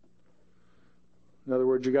 In other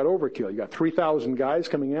words, you got overkill. You got 3,000 guys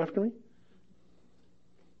coming after me.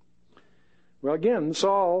 Well, again,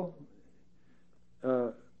 Saul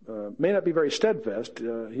may not be very steadfast.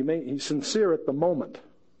 He's sincere at the moment.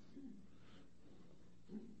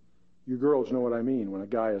 You girls know what I mean when a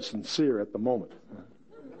guy is sincere at the moment.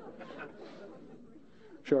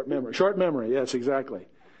 Short memory, yes, exactly.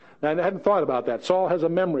 And I hadn't thought about that. Saul has a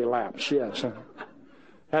memory lapse, yes.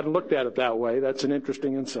 Hadn't looked at it that way. That's an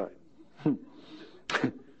interesting insight.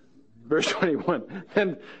 Verse 21.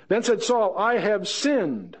 Then said Saul, I have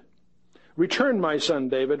sinned. Return, my son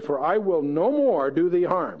David, for I will no more do thee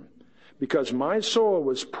harm, because my soul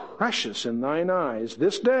was precious in thine eyes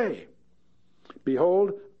this day.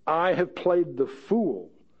 Behold, I have played the fool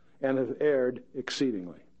and have erred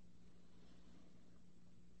exceedingly.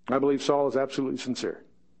 I believe Saul is absolutely sincere.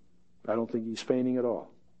 I don't think he's feigning at all.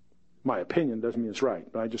 My opinion doesn't mean it's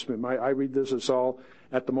right, but I read this as Saul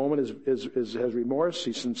at the moment has remorse.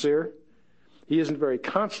 He's sincere. He isn't very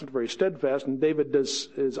constant, very steadfast, and David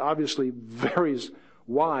is obviously very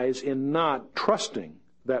wise in not trusting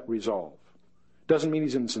that resolve. Doesn't mean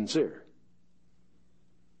he's insincere.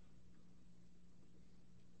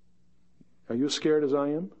 Are you as scared as I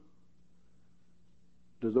am?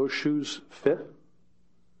 Do those shoes fit?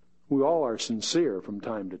 We all are sincere from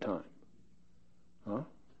time to time. Huh?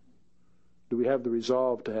 Do we have the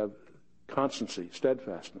resolve to have constancy,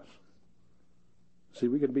 steadfastness? See,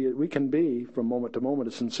 we can be from moment to moment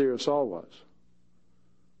as sincere as Saul was.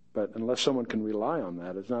 But unless someone can rely on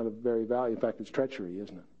that, it's not a very valuable. In fact, it's treachery,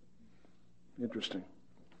 isn't it? Interesting.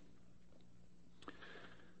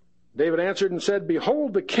 David answered and said,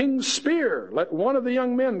 behold the king's spear. Let one of the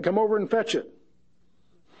young men come over and fetch it.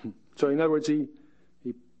 So in other words, he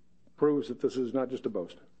proves that this is not just a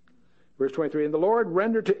boast. Verse 23, and the Lord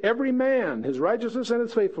rendered to every man his righteousness and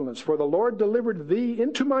his faithfulness, for the Lord delivered thee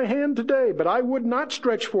into my hand today, but I would not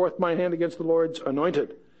stretch forth my hand against the Lord's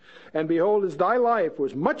anointed. And behold, as thy life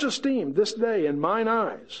was much esteemed this day in mine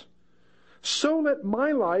eyes, so let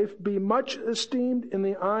my life be much esteemed in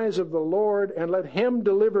the eyes of the Lord, and let him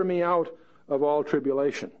deliver me out of all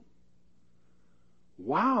tribulation.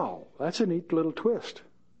 Wow, that's a neat little twist.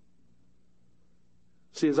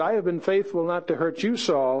 See, as I have been faithful not to hurt you,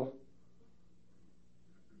 Saul,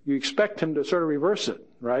 you expect him to sort of reverse it,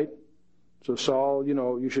 right? So Saul,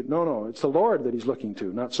 you should, no, it's the Lord that he's looking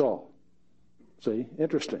to, not Saul. See,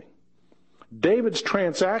 interesting. David's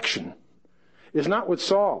transaction is not with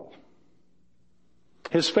Saul.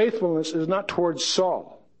 His faithfulness is not towards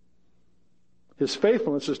Saul. His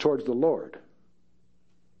faithfulness is towards the Lord.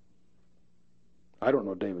 I don't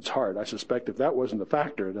know David's heart. I suspect if that wasn't a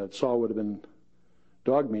factor, that Saul would have been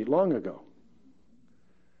dog meat long ago.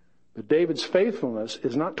 But David's faithfulness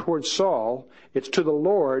is not towards Saul, it's to the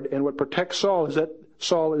Lord, and what protects Saul is that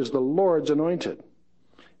Saul is the Lord's anointed.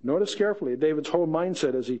 Notice carefully David's whole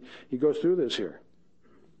mindset as he goes through this here.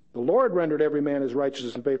 The Lord rendered every man his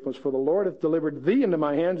righteousness and faithfulness, for the Lord hath delivered thee into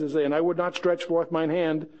my hands, and I would not stretch forth mine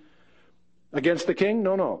hand against the king.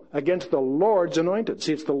 No, against the Lord's anointed.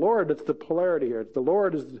 See, it's the Lord that's the polarity here. The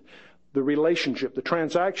Lord is the relationship, the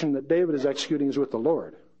transaction that David is executing is with the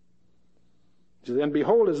Lord. And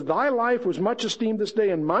behold, as thy life was much esteemed this day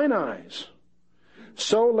in mine eyes,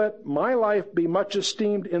 so let my life be much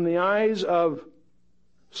esteemed in the eyes of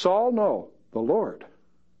Saul? No, the Lord.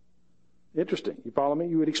 Interesting. You follow me?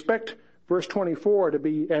 You would expect verse 24 to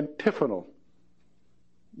be antiphonal.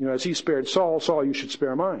 as he spared Saul, Saul, you should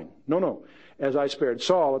spare mine. No. As I spared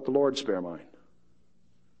Saul, let the Lord spare mine.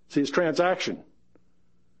 See, his transaction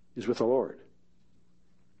is with the Lord.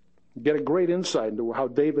 You get a great insight into how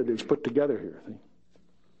David is put together here. See?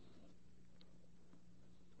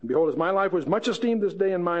 And behold, as my life was much esteemed this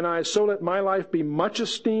day in mine eyes, so let my life be much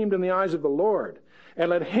esteemed in the eyes of the Lord, and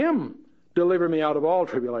let him deliver me out of all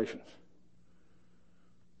tribulations.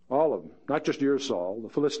 All of them. Not just your Saul, the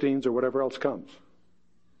Philistines, or whatever else comes.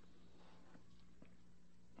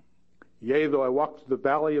 Yea, though I walk through the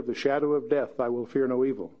valley of the shadow of death, I will fear no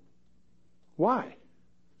evil. Why?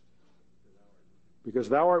 Because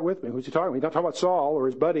thou art with me. Who's he talking about? He's not talking about Saul or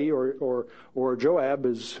his buddy or Joab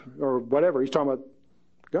or whatever. He's talking about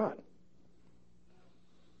God.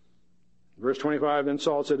 Verse 25, then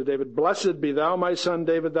Saul said to David, Blessed be thou, my son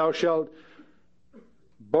David, thou shalt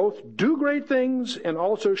both do great things and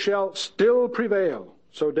also shalt still prevail.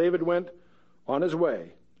 So David went on his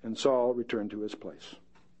way, and Saul returned to his place.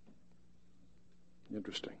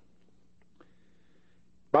 Interesting.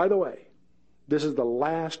 By the way, this is the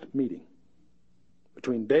last meeting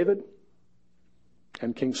between David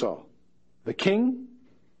and King Saul. The king,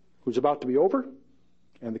 who's about to be over,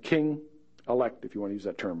 and the king-elect, if you want to use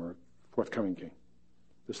that term, or forthcoming king.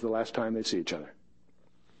 This is the last time they see each other.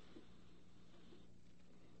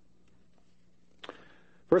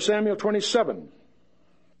 1 Samuel 27.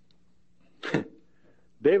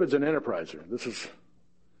 David's an enterpriser. This is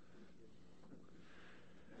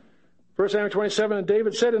 1 Samuel 27, and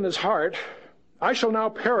David said in his heart, I shall now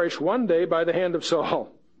perish one day by the hand of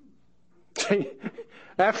Saul.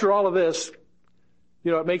 After all of this,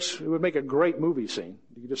 it would make a great movie scene.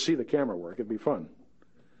 You could just see the camera work. It'd be fun.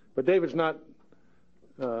 But David's not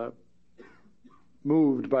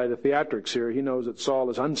moved by the theatrics here. He knows that Saul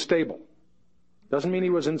is unstable. Doesn't mean he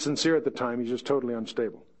was insincere at the time. He's just totally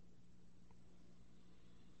unstable.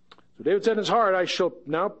 So David said in his heart, I shall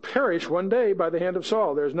now perish one day by the hand of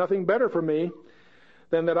Saul. There's nothing better for me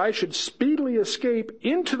than that I should speedily escape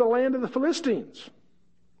into the land of the Philistines.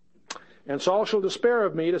 And Saul shall despair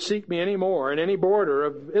of me to seek me any more in any border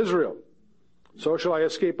of Israel. So shall I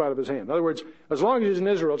escape out of his hand. In other words, as long as he's in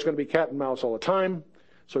Israel, it's going to be cat and mouse all the time.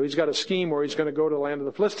 So he's got a scheme where he's going to go to the land of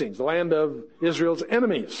the Philistines, the land of Israel's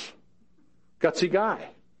enemies. Gutsy guy.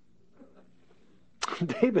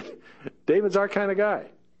 David's our kind of guy.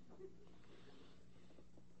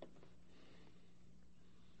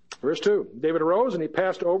 Verse 2, David arose and he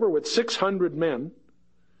passed over with 600 men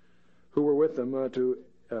who were with him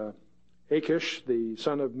to Achish, the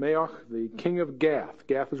son of Maoch, the king of Gath.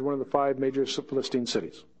 Gath is one of the 5 major Philistine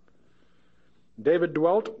cities. David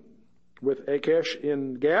dwelt with Achish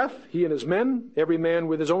in Gath, he and his men, every man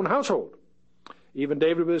with his own household. Even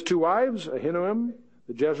David with his 2 wives, Ahinoam,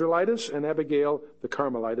 the Jezreelitess, and Abigail, the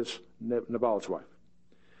Carmelitess, Nabal's wife.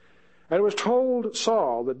 And it was told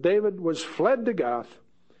Saul that David was fled to Gath,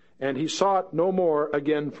 and he sought no more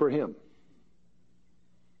again for him.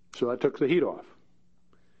 So that took the heat off.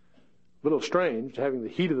 A little strange having the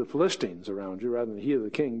heat of the Philistines around you rather than the heat of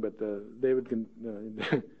the king, but David can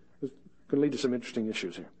lead to some interesting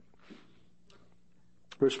issues here.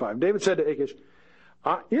 Verse 5, David said to Achish,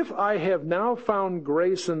 if I have now found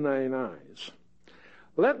grace in thine eyes,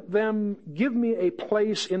 let them give me a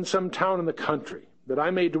place in some town in the country, that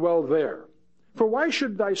I may dwell there. For why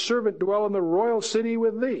should thy servant dwell in the royal city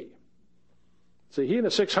with thee? See, he and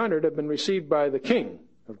the 600 have been received by the king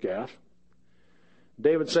of Gath.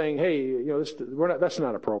 David saying, hey, that's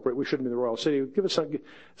not appropriate. We shouldn't be in the royal city.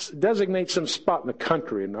 Designate some spot in the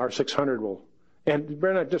country, and our 600 will. And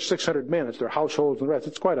they're not just 600 men. It's their households and the rest.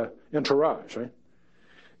 It's quite an entourage, right?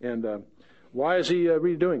 And why is he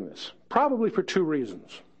redoing this? Probably for 2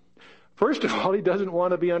 reasons. First of all, he doesn't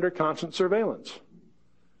want to be under constant surveillance.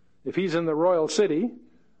 If he's in the royal city,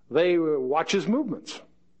 they watch his movements.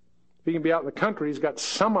 If he can be out in the country, he's got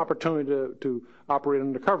some opportunity to operate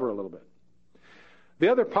undercover a little bit. The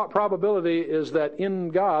other probability is that in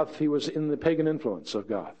Gath, he was in the pagan influence of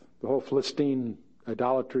Gath. The whole Philistine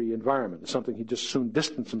idolatry environment is something he just soon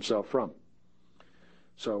distanced himself from.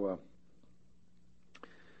 So,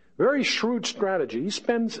 very shrewd strategy. He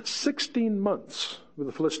spends 16 months with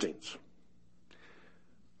the Philistines.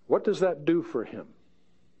 What does that do for him?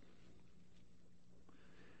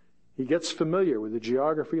 He gets familiar with the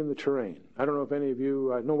geography and the terrain. I don't know if any of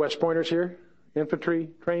you know West Pointers here, infantry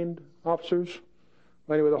trained officers.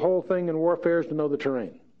 Anyway, the whole thing in warfare is to know the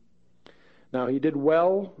terrain. Now, he did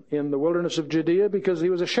well in the wilderness of Judea because he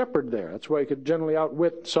was a shepherd there. That's why he could generally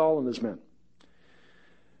outwit Saul and his men.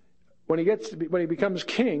 When he becomes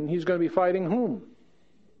king, he's going to be fighting whom?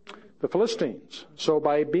 the Philistines. So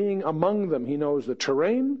by being among them, he knows the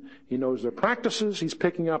terrain, he knows their practices, he's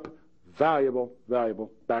picking up valuable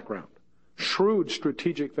background. Shrewd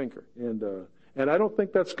strategic thinker. And I don't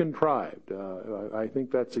think that's contrived. I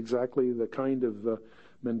think that's exactly the kind of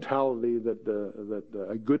mentality that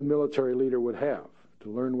a good military leader would have, to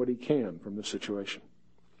learn what he can from the situation.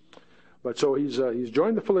 But so he's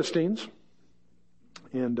joined the Philistines,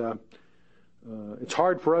 and it's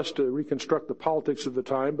hard for us to reconstruct the politics of the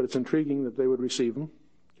time, but it's intriguing that they would receive him,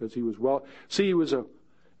 because he was he was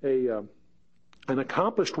an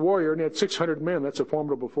accomplished warrior, and he had 600 men. That's a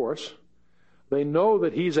formidable force. They know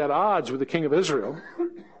that he's at odds with the king of Israel,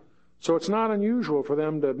 so it's not unusual for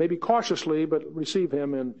them to maybe cautiously but receive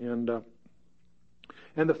him, and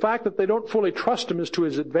the fact that they don't fully trust him is to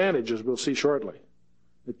his advantage, as we'll see shortly.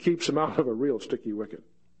 It keeps him out of a real sticky wicket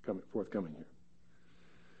forthcoming here.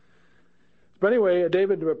 But anyway,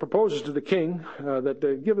 David proposes to the king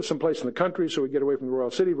that give us some place in the country so we get away from the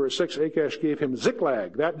royal city. Verse 6, Achish gave him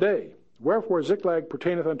Ziklag that day. Wherefore Ziklag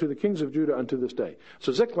pertaineth unto the kings of Judah unto this day.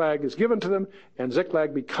 So Ziklag is given to them, and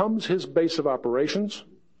Ziklag becomes his base of operations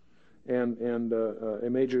and a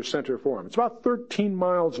major center for him. It's about 13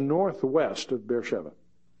 miles northwest of Beersheba.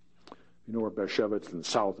 You know where Beersheba is in the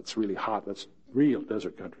south. It's really hot. That's real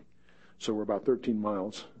desert country. So we're about 13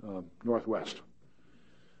 miles northwest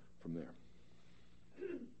from there.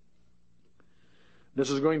 This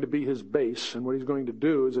is going to be his base, and what he's going to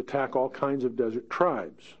do is attack all kinds of desert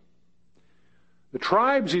tribes. The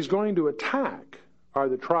tribes he's going to attack are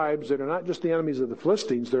the tribes that are not just the enemies of the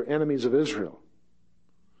Philistines, they're enemies of Israel.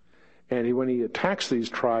 And when he attacks these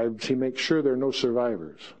tribes, he makes sure there are no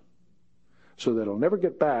survivors, so that he'll never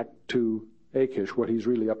get back to Achish what he's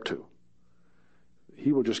really up to.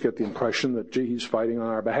 He will just get the impression that, gee, he's fighting on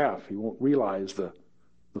our behalf. He won't realize the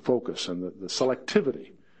focus and the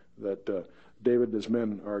selectivity that David and his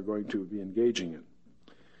men are going to be engaging in.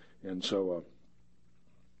 And so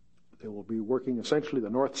they will be working essentially the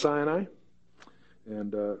North Sinai,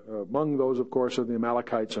 and among those, of course, are the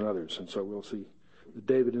Amalekites and others. And so we'll see that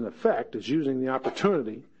David, in effect, is using the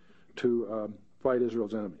opportunity to fight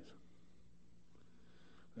Israel's enemies.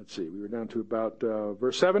 Let's see, we were down to about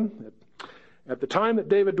verse 7. At the time that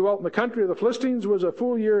David dwelt in the country of the Philistines was a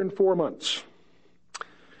full year and 4 months.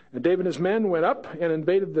 And David and his men went up and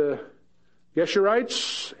invaded the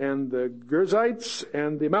Geshurites and the Girzites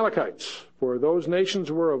and the Amalekites, for those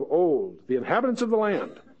nations were of old, the inhabitants of the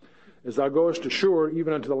land, as thou goest to Shur,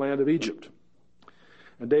 even unto the land of Egypt.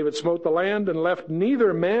 And David smote the land and left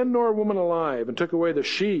neither man nor woman alive, and took away the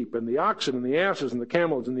sheep and the oxen and the asses and the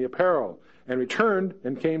camels and the apparel, and returned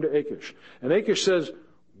and came to Achish. And Achish says,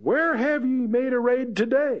 Where have ye made a raid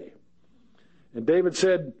today? And David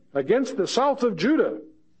said, Against the south of Judah,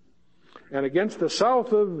 and against the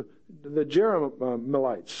south of the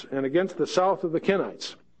Jerahmeelites, and against the south of the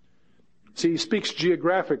Kenites. See, he speaks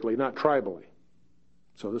geographically, not tribally.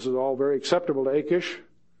 So this is all very acceptable to Achish.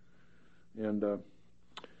 And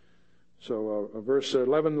verse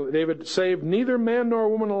 11, David saved neither man nor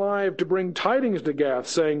woman alive to bring tidings to Gath,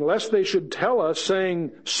 saying, Lest they should tell us,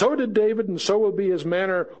 saying, So did David, and so will be his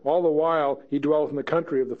manner all the while he dwelleth in the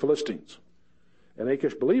country of the Philistines. And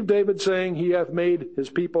Achish believed David, saying, He hath made his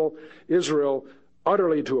people Israel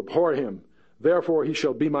utterly to abhor him. Therefore he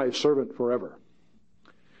shall be my servant forever.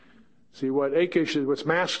 See, what's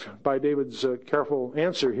masked by David's careful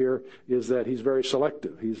answer here is that he's very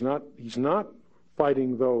selective. He's not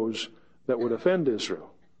fighting those that would offend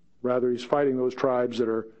Israel. Rather, he's fighting those tribes that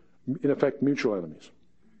are, in effect, mutual enemies.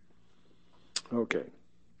 Okay.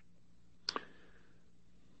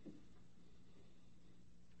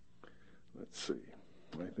 Let's see.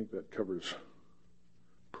 I think that covers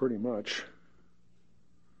pretty much.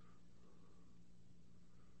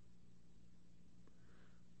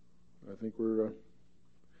 I think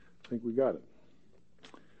we got it.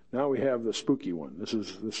 Now we have the spooky one. This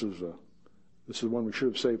is one we should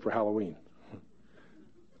have saved for Halloween.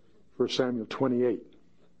 1 Samuel 28.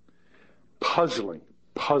 Puzzling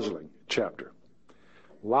chapter.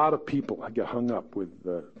 A lot of people get hung up with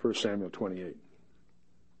 1 Samuel 28.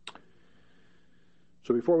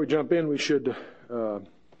 So before we jump in, we should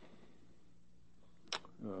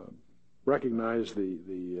recognize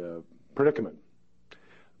the predicament.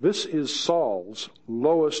 This is Saul's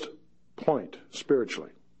lowest point spiritually,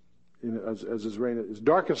 as his reign, his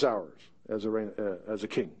darkest hours as a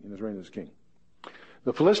king, in his reign as king.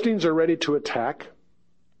 The Philistines are ready to attack,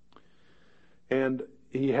 and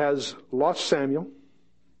he has lost Samuel.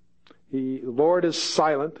 The Lord is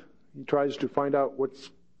silent. He tries to find out what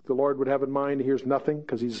the Lord would have in mind. He hears nothing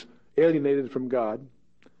because he's alienated from God.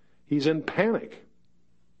 He's in panic.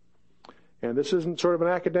 And this isn't sort of an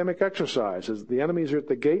academic exercise. The enemies are at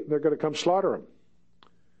the gate and they're going to come slaughter him.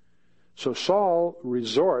 So Saul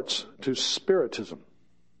resorts to spiritism.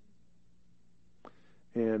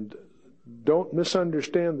 And don't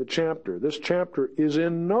misunderstand the chapter. This chapter is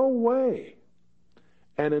in no way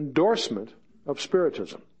an endorsement of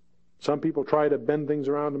spiritism. Some people try to bend things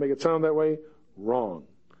around to make it sound that way. Wrong.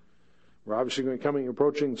 We're obviously going to be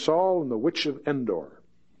approaching Saul and the witch of Endor.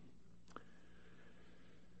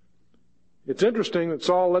 It's interesting that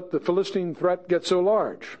Saul let the Philistine threat get so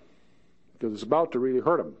large, because it's about to really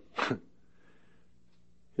hurt him.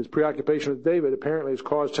 His preoccupation with David apparently has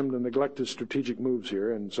caused him to neglect his strategic moves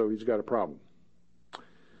here, and so he's got a problem.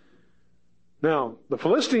 Now, the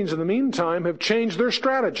Philistines in the meantime have changed their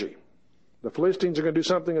strategy. The Philistines are going to do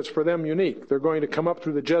something that's for them unique. They're going to come up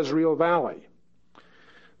through the Jezreel Valley.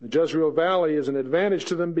 The Jezreel Valley is an advantage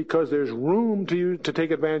to them because there's room to take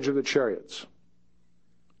advantage of the chariots.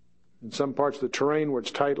 In some parts of the terrain where it's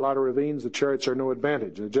tight, a lot of ravines, the chariots are no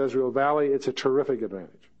advantage. In the Jezreel Valley, it's a terrific advantage.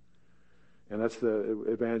 And that's the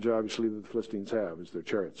advantage, obviously, that the Philistines have, is their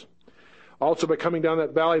chariots. Also, by coming down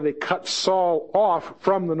that valley, they cut Saul off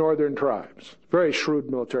from the northern tribes. Very shrewd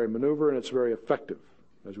military maneuver, and it's very effective,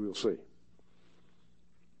 as we'll see.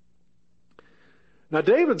 Now,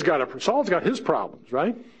 Saul's got his problems,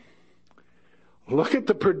 right? Look at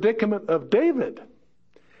the predicament of David.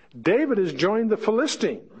 David has joined the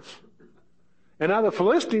Philistines. And now the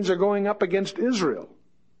Philistines are going up against Israel.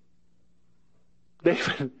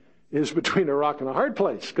 David is between a rock and a hard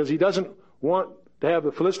place because he doesn't want to have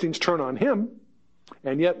the Philistines turn on him.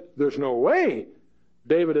 And yet there's no way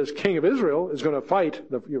David, as king of Israel, is going to fight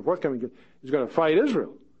is going to fight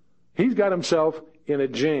Israel. He's got himself in a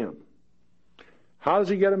jam. How does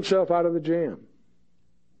he get himself out of the jam?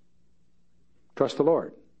 Trust the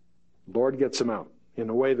Lord. The Lord gets him out in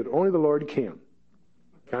a way that only the Lord can.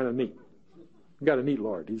 Kind of neat. We've got a neat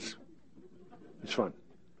Lord. He's fun.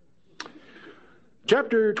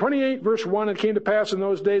 Chapter 28, verse 1, it came to pass in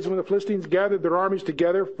those days when the Philistines gathered their armies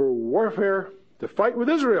together for warfare to fight with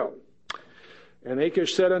Israel. And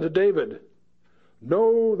Achish said unto David,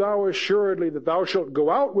 Know thou assuredly that thou shalt go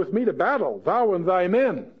out with me to battle, thou and thy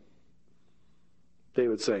men.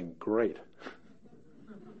 David saying, Great.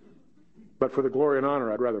 But for the glory and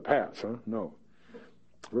honor, I'd rather pass, huh? No.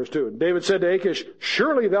 Verse 2, David said to Achish,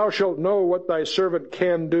 Surely thou shalt know what thy servant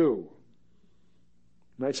can do.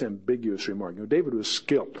 Nice ambiguous remark. David was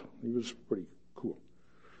skilled. He was pretty cool.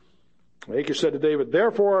 Achish said to David,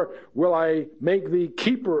 Therefore will I make thee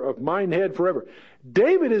keeper of mine head forever.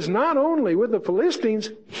 David is not only with the Philistines,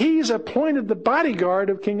 he's appointed the bodyguard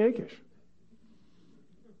of King Achish.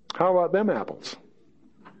 How about them apples?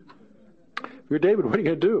 If you're David, what are you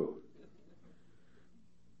going to do?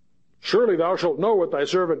 Surely thou shalt know what thy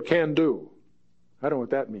servant can do. I don't know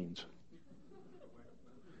what that means.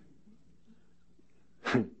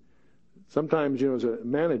 Sometimes, as a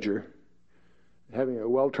manager, having a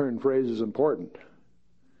well-turned phrase is important.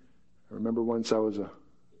 I remember once I was a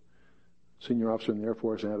senior officer in the Air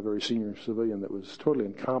Force and had a very senior civilian that was totally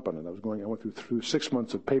incompetent. I went through 6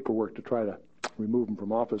 months of paperwork to try to remove him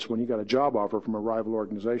from office when he got a job offer from a rival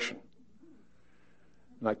organization.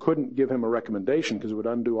 And I couldn't give him a recommendation because it would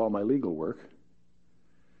undo all my legal work.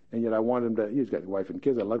 And yet I wanted him to, he's got a wife and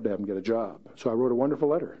kids, I'd love to have him get a job. So I wrote a wonderful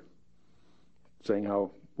letter saying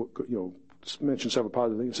how, mentioned several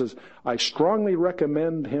positive things. It says, I strongly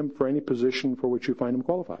recommend him for any position for which you find him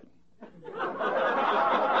qualified.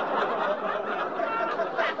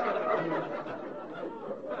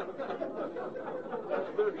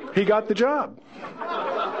 He got the job.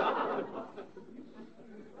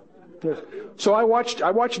 Yes. So I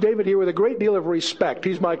watched David here with a great deal of respect.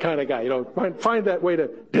 He's my kind of guy. Find that way to,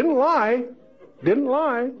 didn't lie.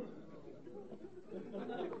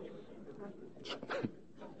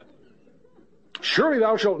 Surely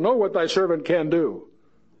thou shalt know what thy servant can do.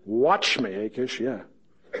 Watch me, Achish, yeah.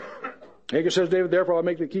 Achish says, David, therefore I'll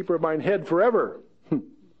make the keeper of mine head forever.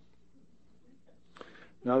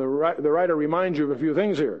 Now the writer reminds you of a few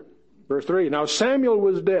things here. Verse 3, now Samuel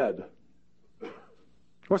was dead.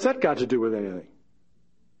 What's that got to do with anything?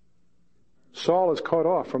 Saul is cut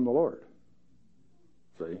off from the Lord.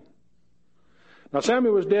 See? Now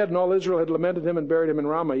Samuel was dead, and all Israel had lamented him and buried him in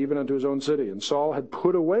Ramah, even unto his own city. And Saul had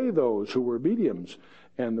put away those who were mediums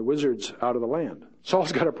and the wizards out of the land.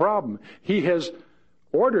 Saul's got a problem. He has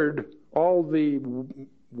ordered all the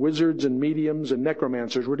wizards and mediums and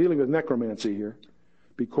necromancers. We're dealing with necromancy here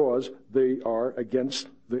because they are against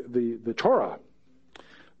the Torah.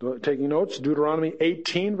 Taking notes, Deuteronomy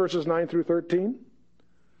 18, verses 9 through 13.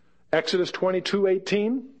 Exodus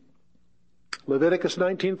 22:18. Leviticus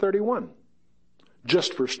 19:31.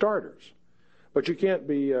 Just for starters. But you can't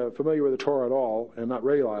be familiar with the Torah at all and not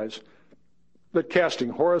realize that casting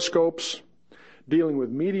horoscopes, dealing with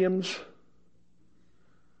mediums,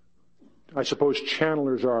 I suppose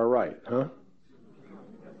channelers are all right, huh?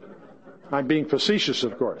 I'm being facetious,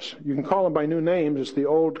 of course. You can call them by new names. It's the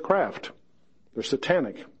old craft. They're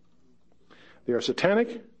satanic. They are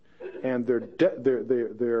satanic, and their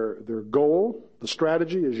goal, the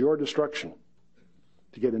strategy, is your destruction,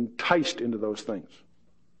 to get enticed into those things.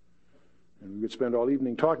 And we could spend all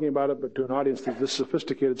evening talking about it, but to an audience that's this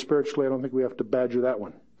sophisticated spiritually, I don't think we have to badger that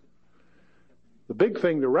one. The big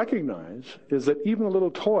thing to recognize is that even the little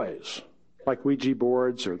toys, like Ouija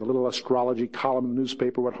boards or the little astrology column in the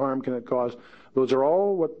newspaper, what harm can it cause? Those are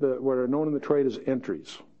all what are known in the trade as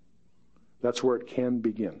entries. That's where it can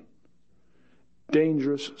begin.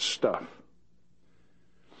 Dangerous stuff.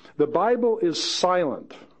 The Bible is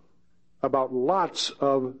silent about lots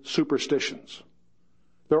of superstitions.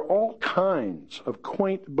 There are all kinds of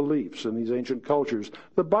quaint beliefs in these ancient cultures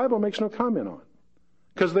the Bible makes no comment on,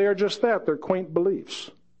 because they are just that. They're quaint beliefs.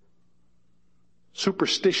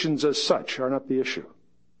 Superstitions as such are not the issue.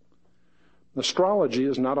 Astrology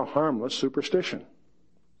is not a harmless superstition.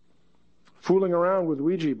 Fooling around with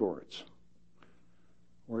Ouija boards,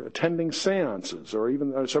 or attending seances, or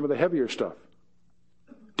even some of the heavier stuff.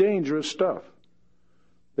 Dangerous stuff.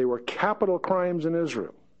 They were capital crimes in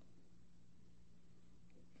Israel.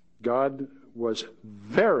 God was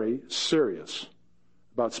very serious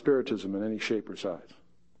about spiritism in any shape or size.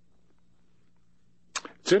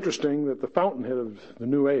 It's interesting that the fountainhead of the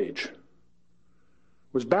New Age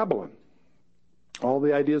was Babylon. All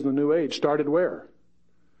the ideas in the New Age started where?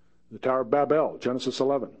 The Tower of Babel, Genesis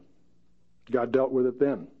 11. God dealt with it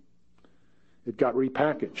then. It got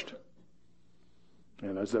repackaged.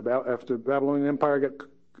 And after the Babylonian Empire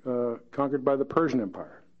got conquered by the Persian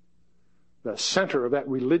Empire, the center of that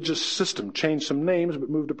religious system changed some names but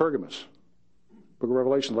moved to Pergamos. Book of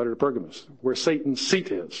Revelation, letter to Pergamos, where Satan's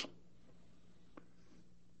seat is.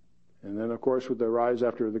 And then, of course, with the rise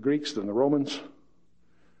after the Greeks, then the Romans,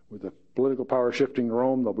 with the political power shifting to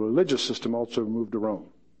Rome, the religious system also moved to Rome.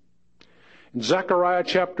 In Zechariah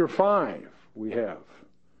chapter 5, we have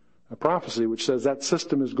a prophecy which says that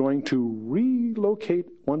system is going to relocate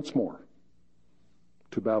once more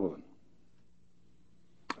to Babylon.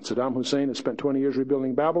 Saddam Hussein has spent 20 years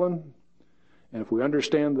rebuilding Babylon, and if we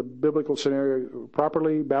understand the biblical scenario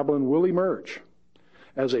properly, Babylon will emerge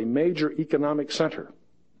as a major economic center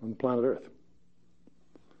on the planet Earth.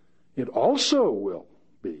 It also will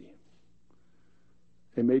be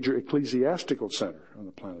a major ecclesiastical center on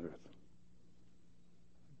the planet Earth.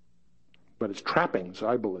 But its trappings,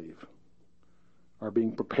 I believe, are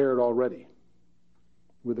being prepared already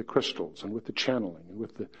with the crystals and with the channeling and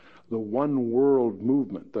with the one world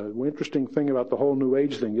movement. The interesting thing about the whole New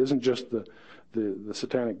Age thing isn't just the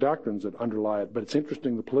satanic doctrines that underlie it, but it's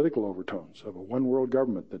interesting the political overtones of a one world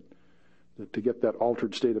government that to get that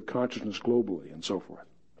altered state of consciousness globally and so forth.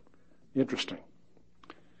 Interesting.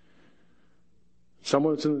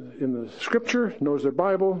 Someone that's in the Scripture, knows their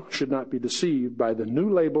Bible, should not be deceived by the new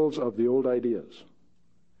labels of the old ideas.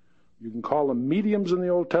 You can call them mediums in the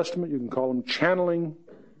Old Testament. You can call them channeling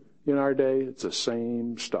in our day. It's the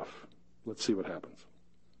same stuff. Let's see what happens.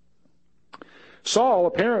 Saul,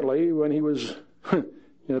 apparently, when he was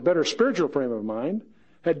in a better spiritual frame of mind,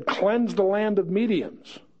 had cleansed the land of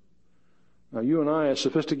mediums. Now, you and I, as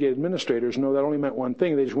sophisticated administrators, know that only meant one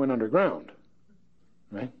thing. They just went underground.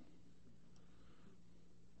 Right?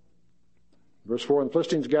 Verse 4, and the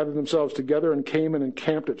Philistines gathered themselves together and came and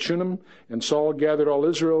encamped at Shunem, and Saul gathered all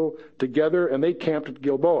Israel together, and they camped at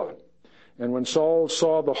Gilboa. And when Saul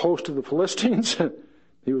saw the host of the Philistines,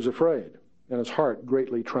 he was afraid, and his heart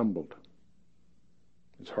greatly trembled.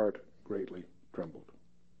 His heart greatly trembled.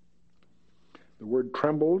 The word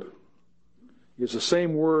trembled is the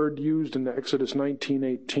same word used in Exodus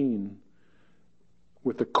 19:18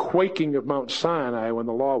 with the quaking of Mount Sinai when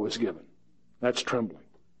the law was given. That's trembling.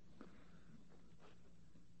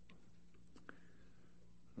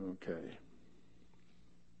 Okay.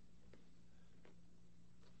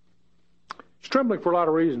 He's trembling for a lot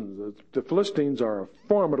of reasons. The Philistines are a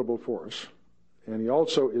formidable force, and he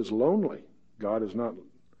also is lonely. God is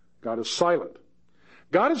silent.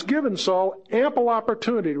 God has given Saul ample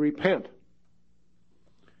opportunity to repent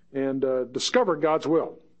and discover God's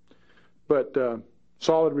will. But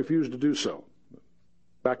Saul had refused to do so.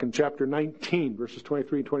 Back in chapter 19, verses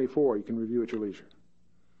 23 and 24, you can review at your leisure.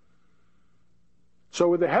 So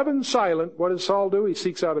with the heavens silent, what does Saul do? He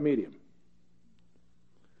seeks out a medium.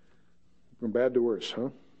 From bad to worse, huh?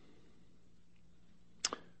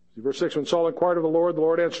 Verse 6, when Saul inquired of the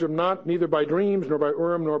Lord answered him not, neither by dreams, nor by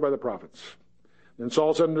Urim, nor by the prophets. And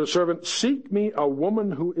Saul said unto the servant, Seek me a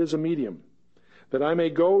woman who is a medium, that I may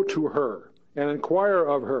go to her and inquire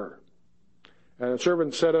of her. And the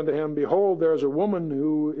servant said unto him, Behold, there is a woman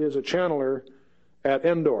who is a channeler at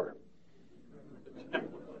Endor.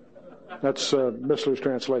 That's Missler's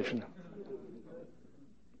translation.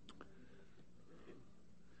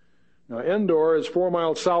 Now, Endor is 4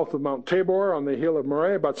 miles south of Mount Tabor on the hill of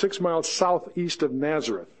Moriah, about 6 miles southeast of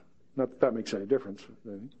Nazareth. Not that that makes any difference.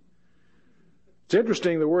 It's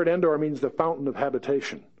interesting, the word Endor means the fountain of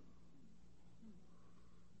habitation.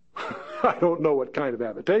 I don't know what kind of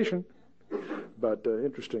habitation, but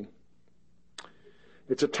interesting.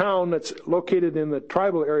 It's a town that's located in the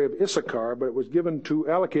tribal area of Issachar, but it was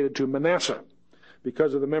allocated to Manasseh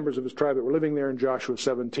because of the members of his tribe that were living there in Joshua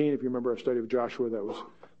 17. If you remember our study of Joshua,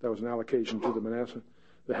 that was an allocation to the Manasseh,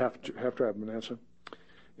 the half tribe of Manasseh.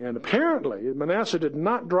 And apparently, Manasseh did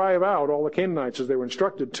not drive out all the Canaanites as they were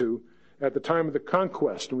instructed to at the time of the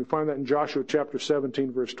conquest. And we find that in Joshua chapter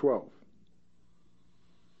 17, verse 12.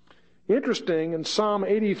 Interesting, in Psalm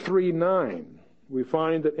 83:9, we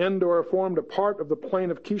find that Endor formed a part of the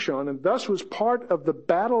plain of Kishon and thus was part of the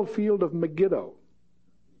battlefield of Megiddo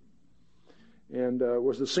and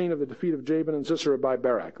was the scene of the defeat of Jabin and Sisera by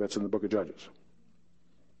Barak. That's in the book of Judges.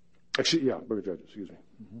 Actually, yeah, book of Judges, excuse me.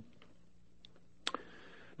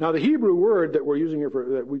 Now, the Hebrew word that we're using here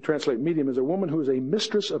that we translate medium is a woman who is a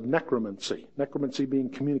mistress of necromancy. Necromancy being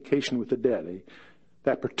communication with the dead,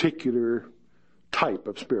 that particular type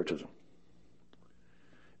of spiritism.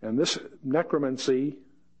 And this necromancy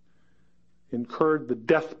incurred the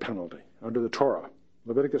death penalty under the Torah.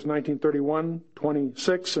 Leviticus 19:31,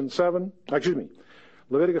 26 and 7.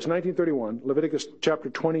 Leviticus 19:31, Leviticus chapter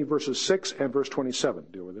 20, verses 6 and verse 27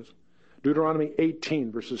 deal with this. Deuteronomy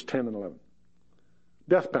 18, verses 10 and 11.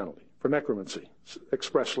 Death penalty for necromancy,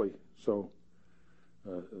 expressly so.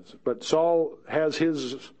 But Saul has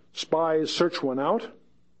his spies search one out.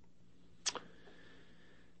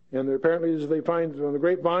 And apparently, as they find on the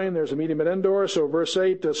grapevine, there's a medium at Endor. So verse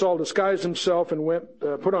 8, Saul disguised himself and went,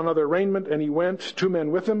 put on other raiment, and he went, 2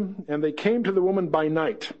 men with him, and they came to the woman by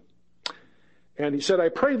night. And he said, I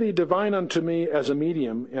pray thee, divine unto me as a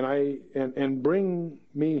medium, and bring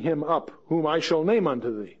me him up, whom I shall name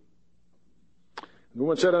unto thee. And the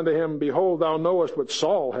woman said unto him, Behold, thou knowest what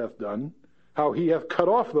Saul hath done, how he hath cut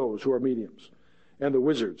off those who are mediums, and the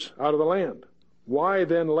wizards out of the land. Why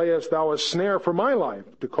then layest thou a snare for my life,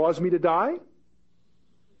 to cause me to die?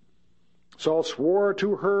 Saul swore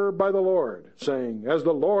to her by the Lord, saying, As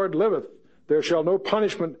the Lord liveth, there shall no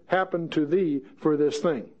punishment happen to thee for this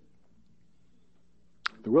thing.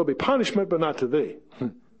 There will be punishment, but not to thee.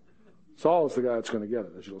 Saul is the guy that's going to get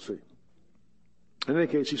it, as you'll see. In any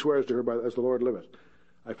case, he swears to her as the Lord liveth.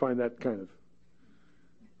 I find that kind of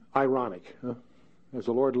ironic. As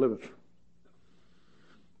the Lord liveth.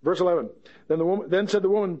 Verse 11, then said the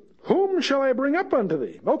woman, Whom shall I bring up unto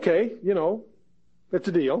thee? Okay, it's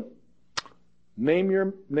a deal. Name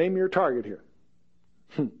your target here.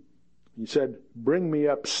 He said, Bring me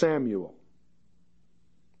up Samuel.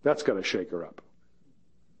 That's got to shake her up.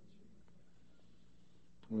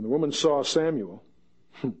 When the woman saw Samuel,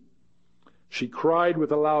 she cried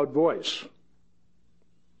with a loud voice.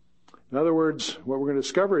 In other words, what we're going to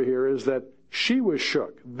discover here is that she was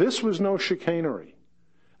shook. This was no chicanery.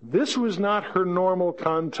 This was not her normal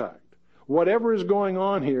contact. Whatever is going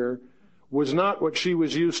on here was not what she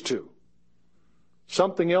was used to.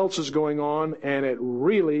 Something else is going on, and it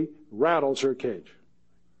really rattles her cage.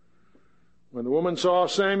 When the woman saw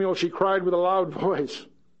Samuel, she cried with a loud voice.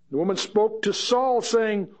 The woman spoke to Saul,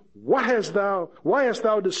 saying, Why hast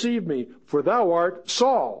thou deceived me? For thou art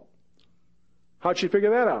Saul. How'd she figure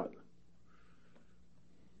that out?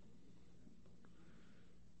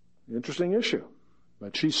 Interesting issue.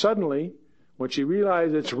 But she suddenly, when she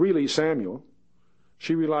realized it's really Samuel,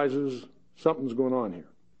 she realizes something's going on here.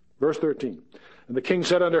 Verse 13. And the king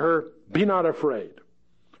said unto her, Be not afraid,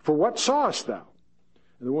 for what sawest thou?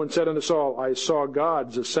 And the woman said unto Saul, I saw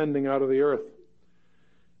gods ascending out of the earth.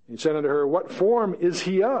 And he said unto her, What form is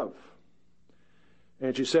he of?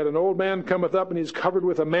 And she said, An old man cometh up, and he is covered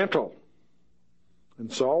with a mantle.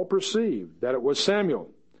 And Saul perceived that it was Samuel,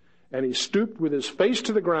 and he stooped with his face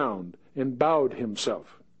to the ground and bowed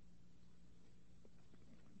himself.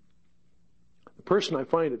 The person I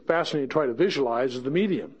find it fascinating to try to visualize is the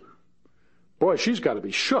medium. Boy, she's got to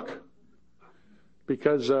be shook,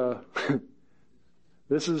 because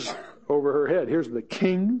this is over her head. Here's the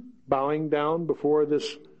king bowing down before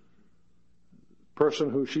this person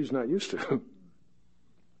who she's not used to.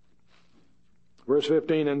 Verse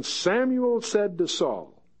 15, and Samuel said to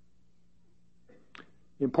Saul,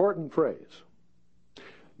 important phrase,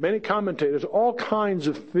 many commentators, all kinds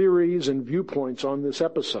of theories and viewpoints on this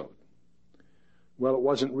episode. Well, it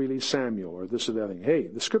wasn't really Samuel or this or that thing. Hey,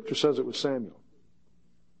 the Scripture says it was Samuel.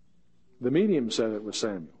 The medium said it was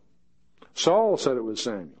Samuel. Saul said it was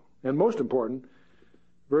Samuel. And most important,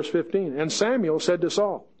 verse 15, and Samuel said to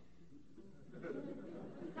Saul.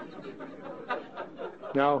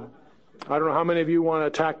 Now, I don't know how many of you want to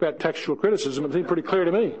attack that textual criticism. It seems pretty clear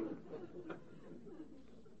to me.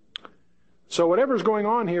 So whatever's going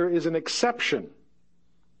on here is an exception.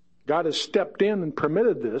 God has stepped in and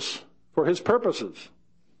permitted this for his purposes.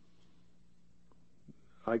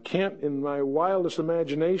 I can't, in my wildest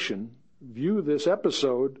imagination, view this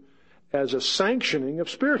episode as a sanctioning of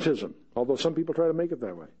Spiritism, although some people try to make it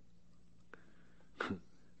that way.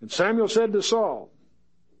 And Samuel said to Saul,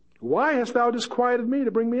 why hast thou disquieted me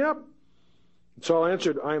to bring me up? And Saul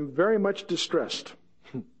answered, I am very much distressed.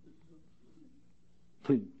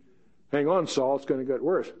 Hang on, Saul, it's going to get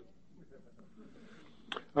worse.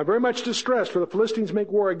 I'm very much distressed, for the Philistines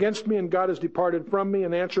make war against me, and God has departed from me,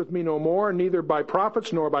 and answereth me no more, neither by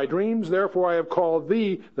prophets nor by dreams. Therefore I have called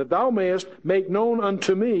thee, that thou mayest make known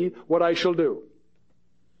unto me what I shall do.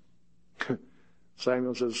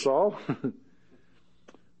 Samuel says, Saul.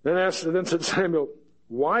 Then said Samuel,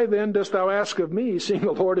 why then dost thou ask of me, seeing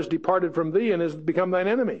the Lord has departed from thee and has become thine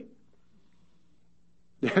enemy?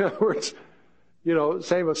 In other words,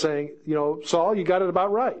 Samuel's saying, Saul, you got it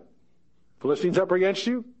about right. Philistines up against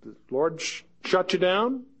you. The Lord shut you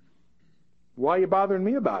down. Why are you bothering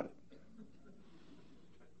me about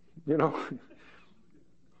it?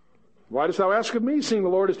 Why dost thou ask of me, seeing the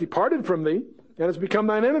Lord has departed from thee and has become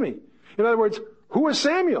thine enemy? In other words, who is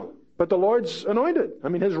Samuel but the Lord's anointed? I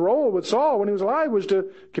mean, his role with Saul when he was alive was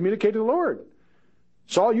to communicate to the Lord.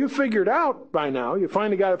 Saul, you figured out by now, you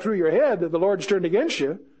finally got it through your head that the Lord's turned against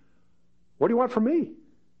you. What do you want from me?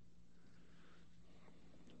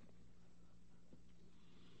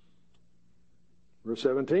 Verse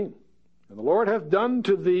 17, and the Lord hath done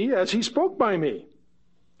to thee as he spoke by me.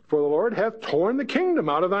 For the Lord hath torn the kingdom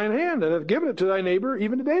out of thine hand, and hath given it to thy neighbor,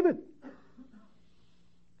 even to David.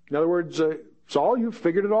 In other words, Saul, you've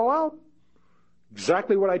figured it all out.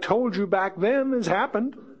 Exactly what I told you back then has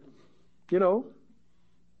happened.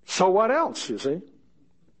 So what else, you see?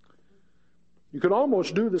 You could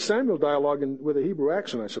almost do the Samuel dialogue with a Hebrew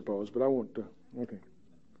accent, I suppose, but I won't. Okay.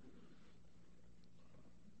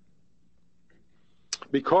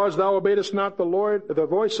 Because thou obeyedest not the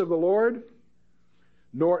voice of the Lord,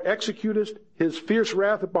 nor executest his fierce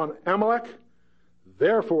wrath upon Amalek,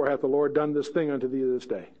 therefore hath the Lord done this thing unto thee this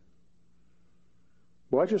day.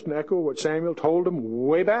 Well, that's just an echo of what Samuel told him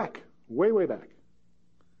way back, way back.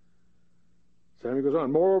 Samuel goes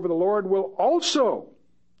on, moreover, the Lord will also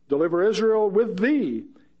deliver Israel with thee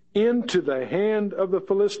into the hand of the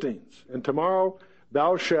Philistines, and tomorrow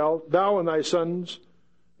thou and thy sons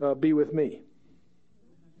be with me.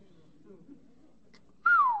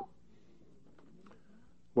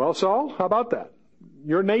 Well, Saul, how about that?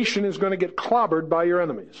 Your nation is going to get clobbered by your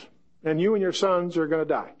enemies, and you and your sons are going to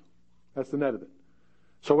die. That's the net of it.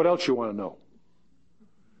 So what else you want to know?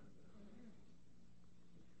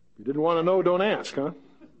 If you didn't want to know, don't ask, huh?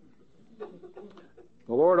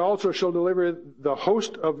 The Lord also shall deliver the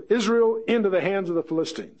host of Israel into the hands of the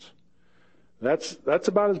Philistines. That's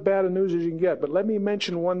about as bad a news as you can get. But let me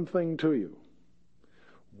mention one thing to you.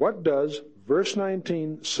 What does verse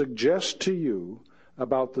 19 suggest to you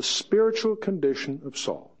about the spiritual condition of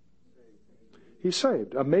Saul? He's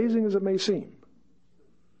saved, amazing as it may seem.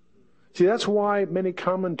 See, that's why many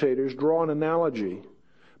commentators draw an analogy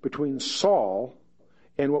between Saul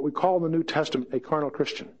and what we call in the New Testament a carnal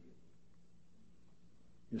Christian.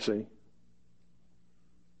 You see?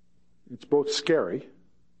 It's both scary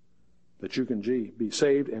that you can, be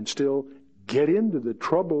saved and still get into the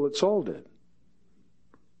trouble that Saul did.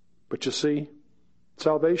 But you see,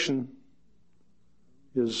 salvation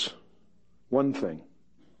is one thing,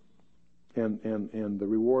 and the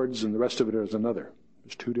rewards and the rest of it is another.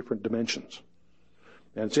 There's two different dimensions.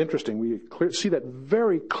 And it's interesting, we see that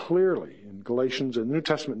very clearly in Galatians and the New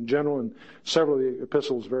Testament in general, and several of the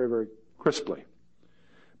epistles very, very crisply.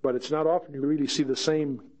 But it's not often you really see the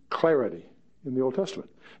same clarity in the Old Testament.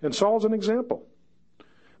 And Saul's an example.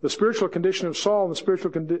 The spiritual condition of Saul and the spiritual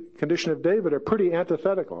condition of David are pretty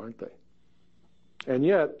antithetical, aren't they? And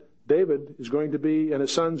yet, David is going to be, and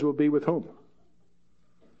his sons will be with whom?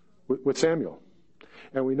 With Samuel.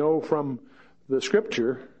 And we know from the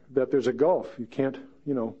Scripture that there's a gulf. You can't,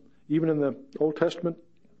 even in the Old Testament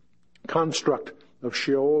construct of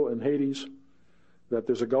Sheol and Hades, that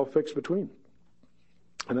there's a gulf fixed between.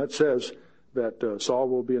 And that says that Saul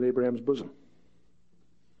will be in Abraham's bosom.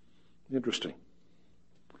 Interesting.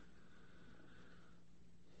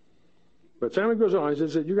 But Samuel goes on. He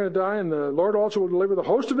says that you're going to die, and the Lord also will deliver the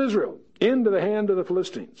host of Israel into the hand of the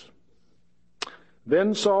Philistines.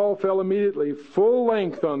 Then Saul fell immediately full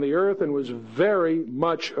length on the earth and was very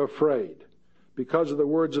much afraid because of the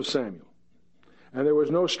words of Samuel. And there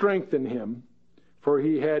was no strength in him, for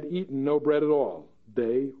he had eaten no bread at all,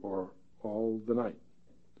 day or all the night.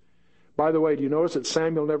 By the way, do you notice that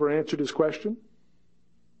Samuel never answered his question?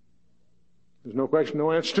 There's no question,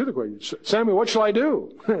 no answer to the question. Samuel, what shall I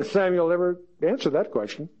do? Samuel never answered that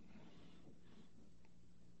question.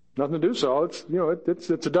 Nothing to do, Saul. It's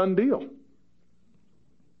a done deal.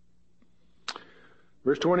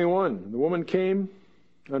 Verse 21, the woman came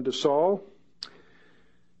unto Saul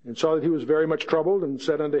and saw that he was very much troubled, and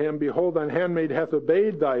said unto him, Behold, thine handmaid hath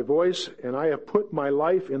obeyed thy voice, and I have put my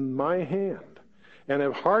life in my hand, and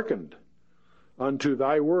have hearkened unto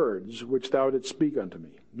thy words, which thou didst speak unto me.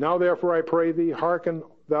 Now therefore I pray thee, hearken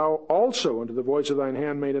thou also unto the voice of thine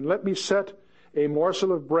handmaid, and let me set a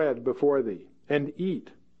morsel of bread before thee, and eat,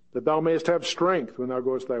 that thou mayest have strength when thou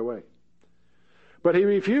goest thy way. But he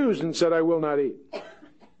refused and said, I will not eat.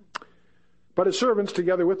 But his servants,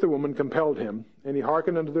 together with the woman, compelled him, and he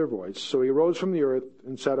hearkened unto their voice. So he rose from the earth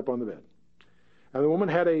and sat upon the bed. And the woman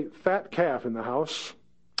had a fat calf in the house,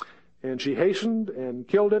 and she hastened and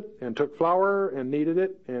killed it, and took flour and kneaded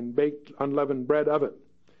it, and baked unleavened bread of it.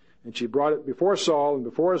 And she brought it before Saul and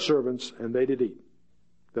before his servants, and they did eat.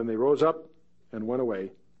 Then they rose up and went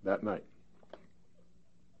away that night.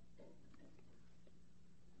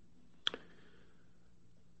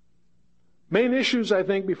 Main issues, I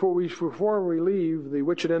think, before we leave the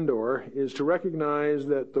witch at Endor, is to recognize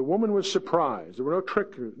that the woman was surprised. There were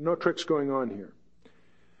no tricks going on here.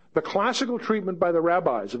 The classical treatment by the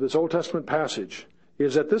rabbis of this Old Testament passage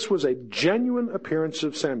is that this was a genuine appearance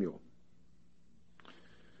of Samuel,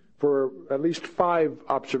 for at least 5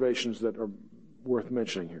 observations that are worth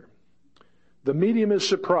mentioning here. The medium is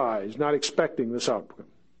surprised, not expecting this outcome.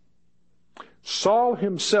 Saul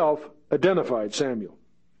himself identified Samuel.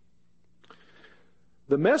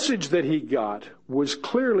 The message that he got was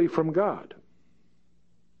clearly from God.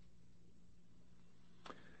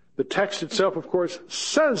 The text itself, of course,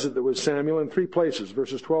 says that it was Samuel in 3 places,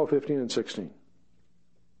 verses 12, 15, and 16.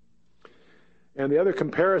 And the other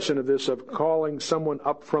comparison of this, of calling someone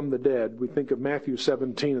up from the dead, we think of Matthew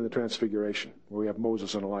 17 in the Transfiguration, where we have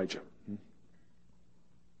Moses and Elijah.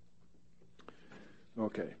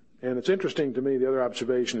 Okay. And it's interesting to me, the other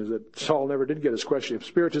observation is that Saul never did get his question. If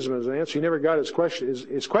Spiritism is an answer, he never got his question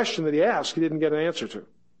that he asked, he didn't get an answer to.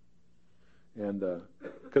 And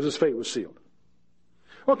because his fate was sealed.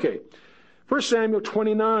 Okay, 1 Samuel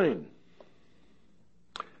 29.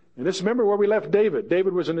 And this, remember where we left David.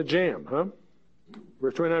 David was in a jam, huh?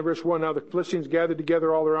 Verse 29, verse 1, Now the Philistines gathered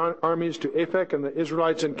together all their armies to Aphek, and the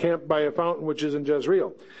Israelites encamped by a fountain which is in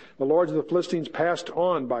Jezreel. The lords of the Philistines passed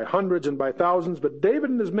on by hundreds and by thousands, but David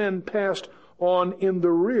and his men passed on in the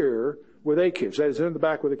rear with Achish, that is, in the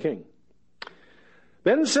back with the king.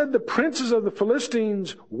 Then said the princes of the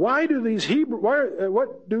Philistines, What do these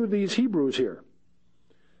Hebrews here?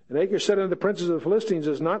 And Achish said unto the princes of the Philistines,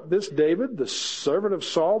 Is not this David, the servant of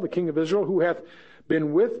Saul, the king of Israel, who hath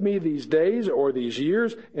been with me these days or these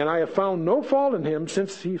years, and I have found no fault in him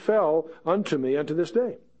since he fell unto me unto this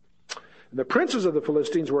day? And the princes of the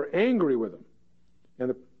Philistines were angry with him.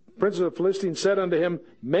 And the princes of the Philistines said unto him,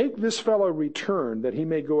 Make this fellow return, that he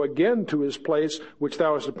may go again to his place which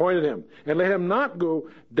thou hast appointed him. And let him not go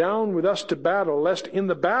down with us to battle, lest in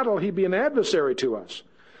the battle he be an adversary to us.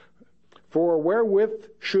 For wherewith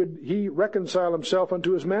should he reconcile himself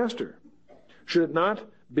unto his master? Should it not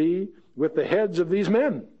be with the heads of these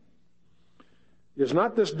men? Is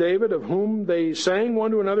not this David, of whom they sang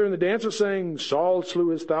one to another in the dances, saying, Saul slew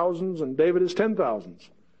his thousands, and David his 10,000s?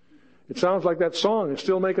 It sounds like that song is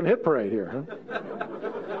still making hit parade here,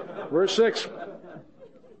 huh? Verse 6.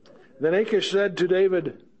 Then Achish said to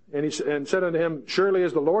David, and said unto him, Surely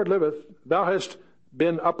as the Lord liveth, thou hast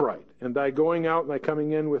been upright, and thy going out and thy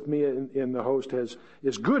coming in with me in the host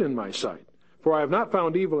is good in my sight. For I have not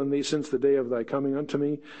found evil in thee since the day of thy coming unto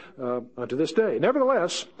me, unto this day.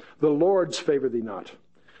 Nevertheless, the Lords favor thee not.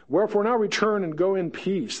 Wherefore now return and go in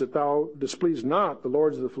peace, that thou displease not the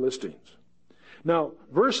lords of the Philistines. Now,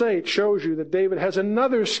 verse 8 shows you that David has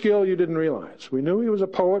another skill you didn't realize. We knew he was a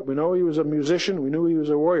poet. We know he was a musician. We knew he was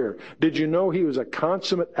a warrior. Did you know he was a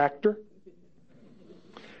consummate actor?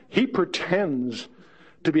 He pretends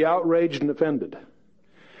to be outraged and offended.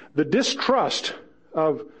 The distrust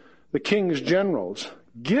of the king's generals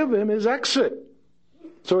give him his exit,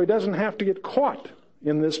 so he doesn't have to get caught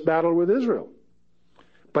in this battle with Israel.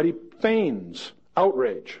 But he feigns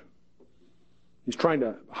outrage. He's trying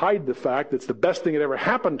to hide the fact that it's the best thing that ever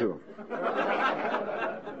happened to him.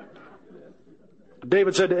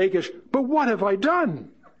 David said to Achish, "But what have I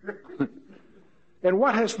done? And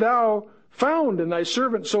what hast thou found in thy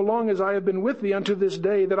servant so long as I have been with thee unto this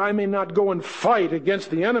day, that I may not go and fight against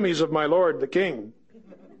the enemies of my lord the king?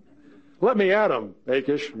 Let me at him,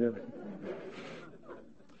 Achish." Yeah.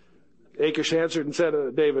 Achish answered and said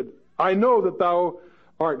to David, "I know that thou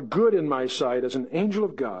art good in my sight as an angel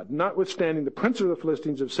of God. Notwithstanding, the prince of the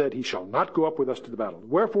Philistines have said, He shall not go up with us to the battle.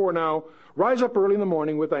 Wherefore now, rise up early in the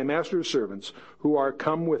morning with thy master's servants, who are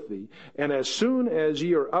come with thee, and as soon as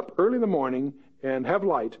ye are up early in the morning and have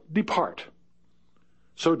light, depart."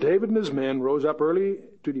 So David and his men rose up early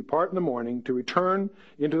to depart in the morning, to return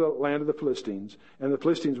into the land of the Philistines, and the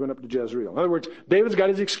Philistines went up to Jezreel. In other words, David's got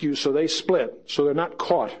his excuse, so they split, so they're not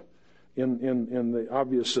caught in the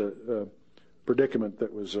obvious predicament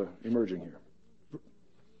that was emerging here.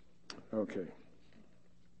 Okay.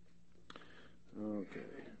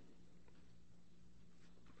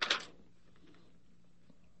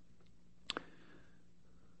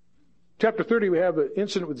 Chapter 30, we have an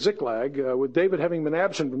incident with Ziklag. With David having been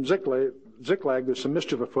absent from Ziklag, there's some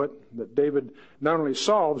mischief afoot that David not only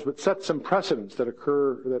solves, but sets some precedents that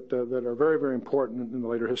occur that are very, very important in the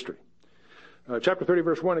later history. Chapter 30,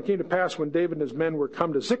 verse 1, "It came to pass when David and his men were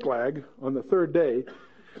come to Ziklag on the third day,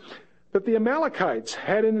 that the Amalekites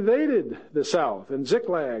had invaded the south and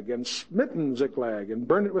Ziklag, and smitten Ziklag, and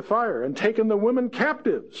burned it with fire, and taken the women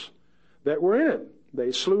captives that were in it.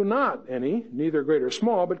 They slew not any, neither great or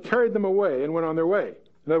small, but carried them away and went on their way."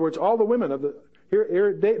 In other words, all the women of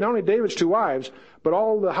not only David's 2 wives, but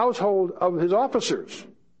all the household of his officers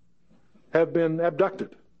have been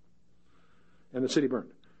abducted, and the city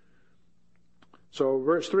burned. So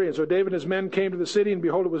verse 3, "And so David and his men came to the city, and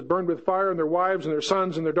behold, it was burned with fire, and their wives and their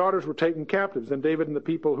sons and their daughters were taken captives. Then David and the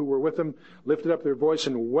people who were with him lifted up their voice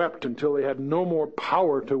and wept until they had no more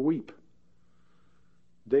power to weep."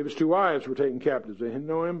 David's 2 wives were taken captives,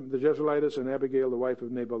 Ahinoam the Jezreelitess and Abigail the wife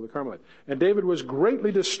of Nabal the Carmelite. And David was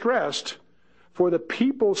greatly distressed, for the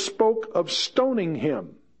people spoke of stoning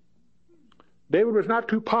him. David was not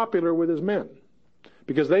too popular with his men,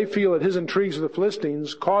 because they feel that his intrigues with the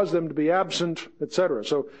Philistines caused them to be absent, etc.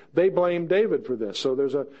 So they blame David for this. So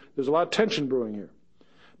there's a lot of tension brewing here.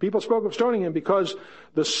 People spoke of stoning him because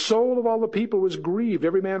the soul of all the people was grieved,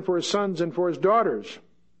 every man for his sons and for his daughters.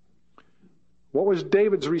 What was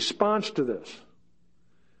David's response to this?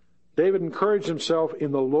 David encouraged himself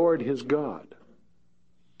in the Lord his God.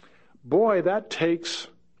 Boy, that takes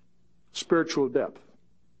spiritual depth.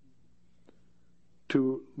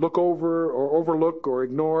 To look over or overlook or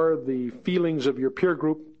ignore the feelings of your peer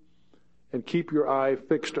group and keep your eye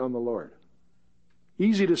fixed on the Lord.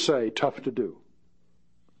 Easy to say, tough to do.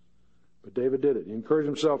 But David did it. He encouraged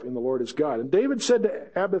himself in the Lord his God. And David said to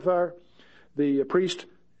Abiathar, the priest,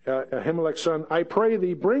 Ahimelech's son, "I pray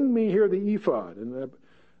thee, bring me here the ephod." And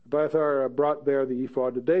Abiathar brought there the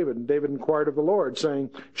ephod to David. And David inquired of the Lord, saying,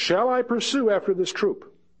 "Shall I pursue after this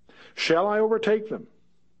troop? Shall I overtake them?"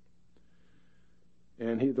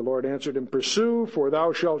 And the Lord answered him, "Pursue, for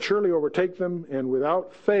thou shalt surely overtake them, and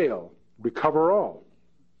without fail recover all."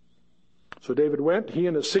 So David went, he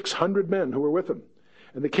and his 600 men who were with him.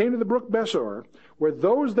 And they came to the brook Besor, where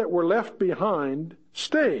those that were left behind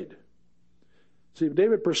stayed. See,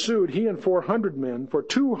 David pursued, he and 400 men, for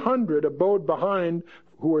 200 abode behind,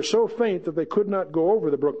 who were so faint that they could not go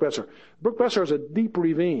over the brook Besor. Brook Besor is a deep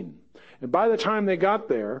ravine. And by the time they got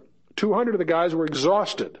there, 200 of the guys were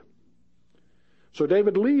exhausted. So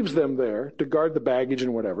David leaves them there to guard the baggage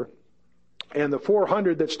and whatever. And the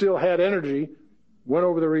 400 that still had energy went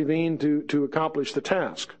over the ravine to accomplish the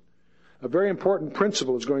task. A very important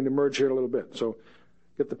principle is going to emerge here in a little bit. So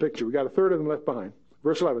get the picture. We got a third of them left behind.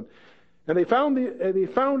 Verse 11. "And they found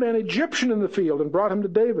an Egyptian in the field and brought him to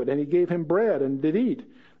David, and he gave him bread and did eat.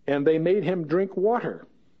 And they made him drink water.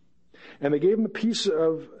 And they gave him a piece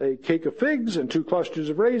of a cake of figs and 2 clusters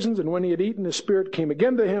of raisins. And when he had eaten, his spirit came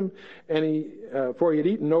again to him, and for he had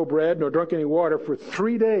eaten no bread nor drunk any water for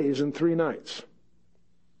 3 days and 3 nights.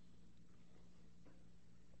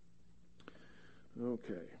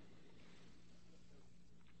 Okay.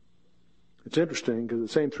 It's interesting because the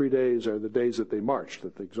same 3 days are the days that they marched,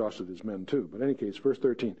 that they exhausted his men too. But in any case, verse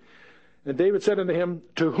 13. "And David said unto him,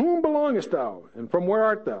 To whom belongest thou, and from where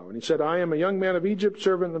art thou? And he said, I am a young man of Egypt,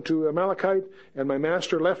 servant unto Amalekite, and my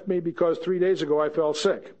master left me because 3 days ago I fell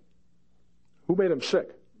sick." Who made him sick?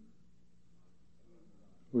 It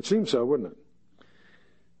would seem so, wouldn't it?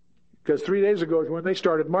 Because 3 days ago is when they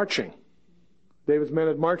started marching. David's men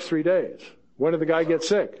had marched 3 days. When did the guy get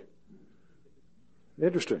sick?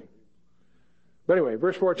 Interesting. But anyway,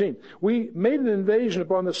 verse 14. We made an invasion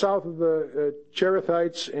upon the south of the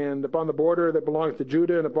Cherethites and upon the border that belongeth to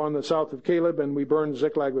Judah and upon the south of Caleb, and we burned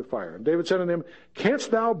Ziklag with fire. And David said unto him,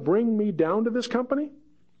 Canst thou bring me down to this company?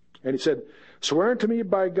 And he said, Swear unto me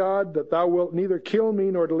by God that thou wilt neither kill me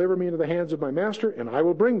nor deliver me into the hands of my master, and I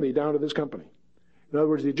will bring thee down to this company. In other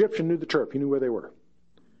words, the Egyptian knew the chirp. He knew where they were.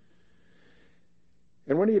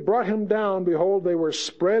 And when he had brought him down, behold, they were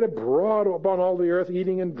spread abroad upon all the earth,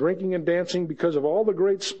 eating and drinking and dancing, because of all the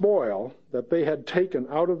great spoil that they had taken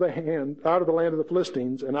out of the land of the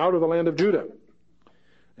Philistines and out of the land of Judah.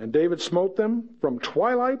 And David smote them from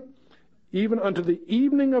twilight even unto the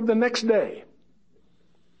evening of the next day.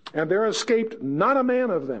 And there escaped not a man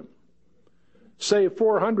of them, save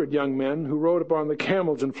 400 young men who rode upon the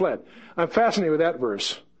camels and fled. I'm fascinated with that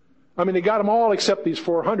verse. I mean, they got them all except these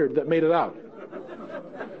 400 that made it out.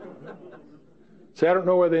 See, I don't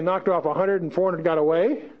know whether they knocked off 100 and 400 got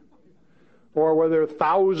away, or whether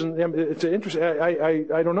 1,000. It's interesting.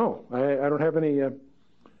 I don't know. I don't have any.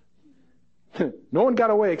 No one got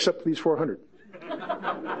away except these 400.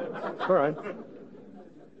 All right.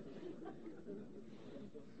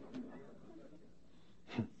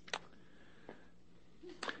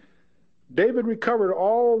 David recovered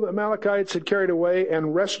all the Amalekites had carried away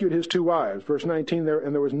and rescued his 2 wives. Verse 19 there,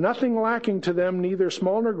 and there was nothing lacking to them, neither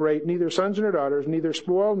small nor great, neither sons nor daughters, neither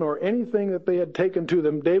spoil nor anything that they had taken to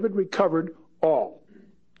them. David recovered all.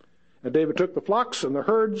 And David took the flocks and the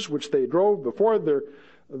herds which they drove before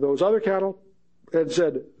those other cattle and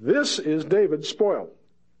said, This is David's spoil.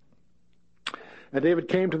 And David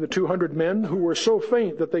came to the 200 men who were so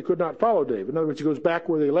faint that they could not follow David. In other words, he goes back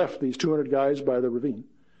where they left these 200 guys by the ravine,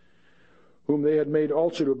 whom they had made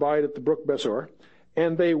also to abide at the brook Besor.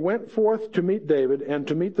 And they went forth to meet David and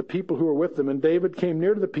to meet the people who were with them. And David came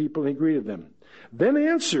near to the people and he greeted them. Then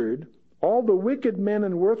answered all the wicked men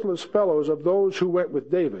and worthless fellows of those who went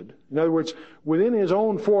with David. In other words, within his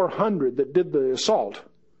own 400 that did the assault,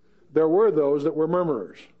 there were those that were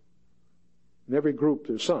murmurers. In every group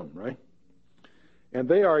there's some, right? And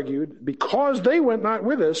they argued, because they went not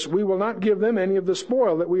with us, we will not give them any of the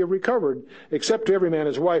spoil that we have recovered, except to every man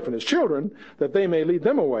his wife and his children, that they may lead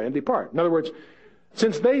them away and depart. In other words,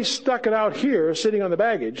 since they stuck it out here, sitting on the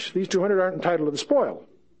baggage, these 200 aren't entitled to the spoil.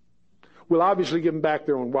 We'll obviously give them back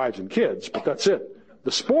their own wives and kids, but that's it.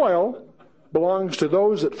 The spoil belongs to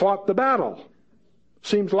those that fought the battle.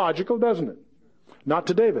 Seems logical, doesn't it? Not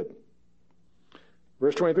to David.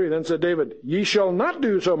 Verse 23, then said David, Ye shall not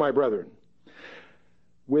do so, my brethren.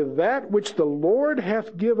 With that which the Lord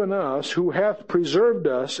hath given us, who hath preserved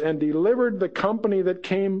us and delivered the company that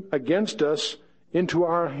came against us into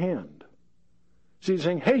our hand. So he's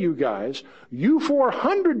saying, hey, you guys, you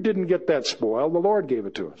 400 didn't get that spoil. The Lord gave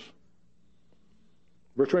it to us.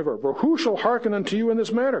 Verse 24, For who shall hearken unto you in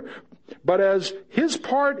this matter? But as his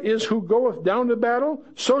part is who goeth down to battle,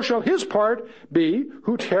 so shall his part be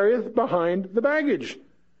who tarrieth behind the baggage.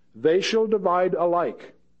 They shall divide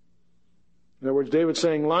alike. In other words, David's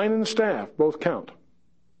saying line and staff both count.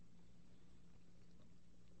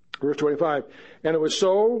 Verse 25, And it was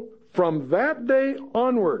so from that day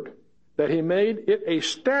onward that he made it a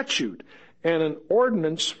statute and an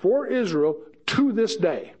ordinance for Israel to this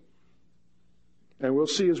day. And we'll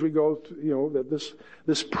see as we go, that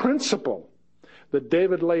this principle that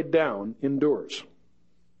David laid down endures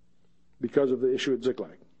because of the issue at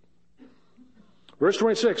Ziklag. Verse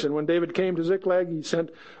 26, And when David came to Ziklag, he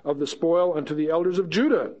sent of the spoil unto the elders of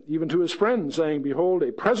Judah, even to his friends, saying, Behold,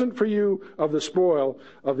 a present for you of the spoil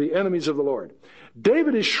of the enemies of the Lord.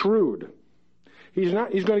 David is shrewd. He's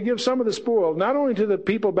going to give some of the spoil, not only to the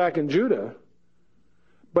people back in Judah,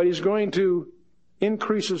 but he's going to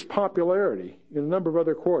increase his popularity in a number of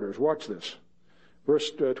other quarters. Watch this.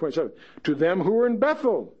 Verse 27, To them who were in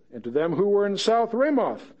Bethel, and to them who were in South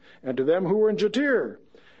Ramoth, and to them who were in Jatir,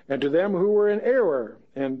 and to them who were in Aroer,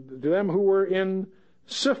 and to them who were in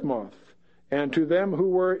Siphmoth, and to them who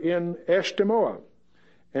were in Eshtemoa,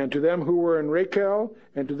 and to them who were in Rachel,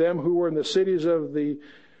 and to them who were in the cities of the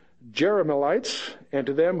Jerahmeelites, and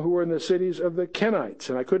to them who were in the cities of the Kenites.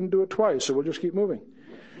 And I couldn't do it twice, so we'll just keep moving.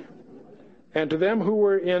 And to them who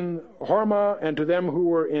were in Hormah, and to them who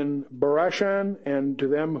were in Barashan, and to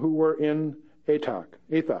them who were in Athak.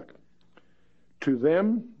 To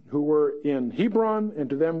them who were in Hebron,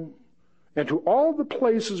 and to all the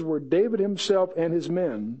places where David himself and his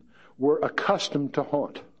men were accustomed to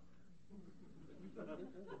haunt.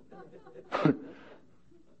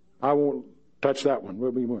 I won't touch that one.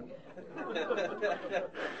 We'll be one.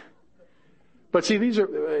 But see,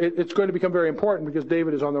 it's going to become very important because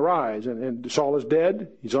David is on the rise, and Saul is dead.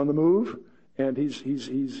 He's on the move, and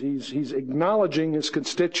he's acknowledging his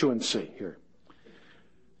constituency here.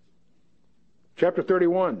 Chapter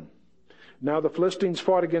 31. Now the Philistines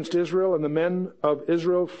fought against Israel, and the men of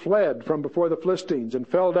Israel fled from before the Philistines and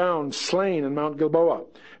fell down slain in Mount Gilboa.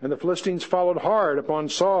 And the Philistines followed hard upon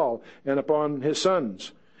Saul and upon his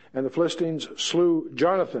sons. And the Philistines slew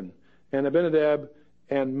Jonathan and Abinadab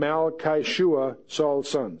and Malchishua, Saul's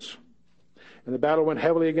sons. And the battle went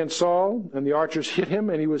heavily against Saul, and the archers hit him,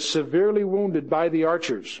 and he was severely wounded by the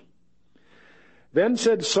archers. Then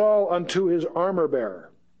said Saul unto his armor-bearer,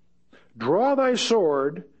 Draw thy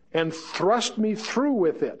sword, and thrust me through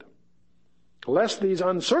with it, lest these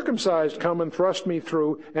uncircumcised come and thrust me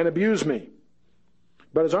through and abuse me.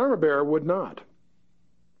 But his armor-bearer would not,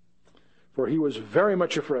 for he was very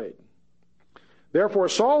much afraid. Therefore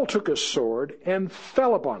Saul took his sword and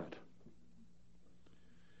fell upon it.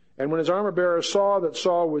 And when his armor-bearer saw that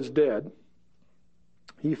Saul was dead,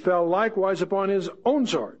 he fell likewise upon his own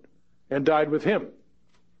sword and died with him.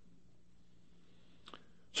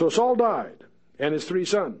 So Saul died, and his 3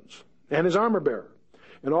 sons, and his armor-bearer,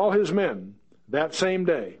 and all his men that same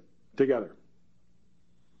day together.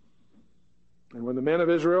 And when the men of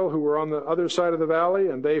Israel who were on the other side of the valley,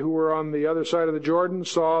 and they who were on the other side of the Jordan,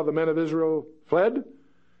 saw the men of Israel fled,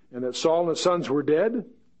 and that Saul and his sons were dead,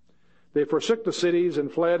 they forsook the cities and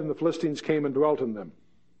fled, and the Philistines came and dwelt in them.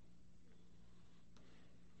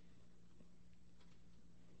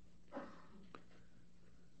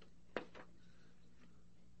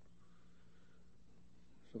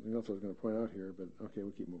 Something else I was going to point out here, but okay,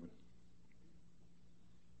 we'll keep moving.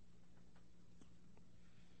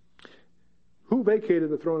 Who vacated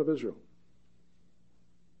the throne of Israel?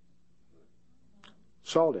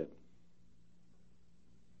 Saul did.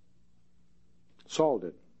 Saul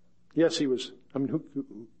did. Yes, he was.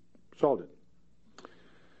 Saul did.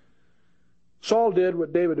 Saul did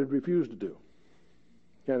what David had refused to do.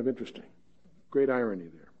 Kind of interesting. Great irony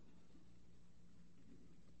there.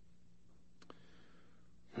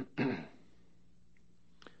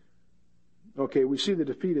 Okay, we see the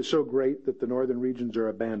defeat is so great that the northern regions are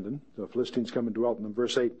abandoned. The Philistines come and dwelt in them.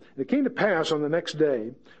 Verse 8, it came to pass on the next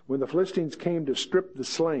day, when the Philistines came to strip the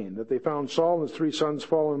slain, that they found Saul and his 3 sons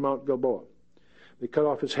fallen in Mount Gilboa. They cut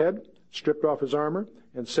off his head, stripped off his armor,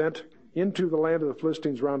 and sent into the land of the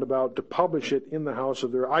Philistines round about to publish it in the house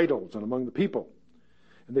of their idols and among the people.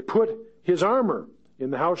 And they put his armor in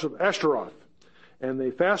the house of Ashtaroth, and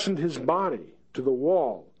they fastened his body to the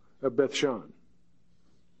wall of Bethshan.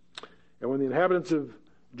 And when the inhabitants of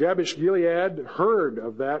Jabesh Gilead heard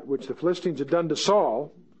of that which the Philistines had done to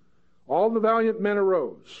Saul, all the valiant men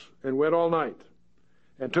arose and went all night,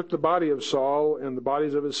 and took the body of Saul and the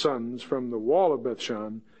bodies of his sons from the wall of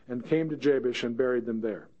Bethshan, and came to Jabesh and buried them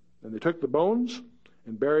there. And they took the bones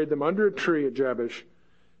and buried them under a tree at Jabesh,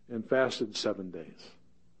 and fasted 7 days.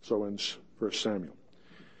 So ends 1 Samuel.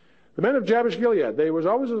 The men of Jabesh Gilead, there was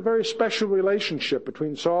always a very special relationship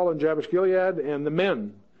between Saul and Jabesh Gilead and the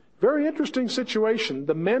men. Very interesting situation.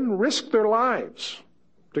 The men risked their lives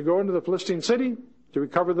to go into the Philistine city, to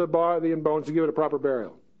recover the body and bones, to give it a proper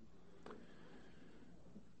burial.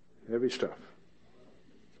 Heavy stuff.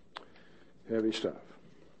 Heavy stuff.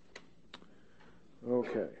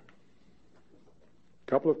 Okay. A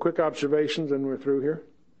couple of quick observations and we're through here.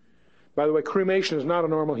 By the way, cremation is not a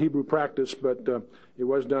normal Hebrew practice, but it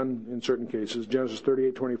was done in certain cases. Genesis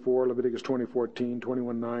 38:24, Leviticus 20:14,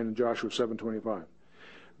 21:9, and Joshua 7:25.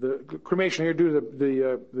 The cremation here due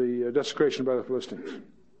to the desecration by the Philistines.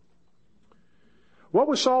 What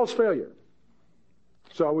was Saul's failure?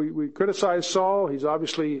 So we criticize Saul. He's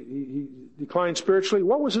obviously, he declined spiritually.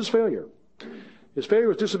 What was his failure? His failure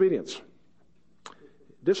was disobedience.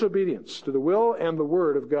 Disobedience to the will and the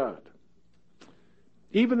word of God.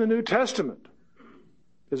 Even the New Testament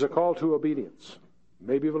is a call to obedience.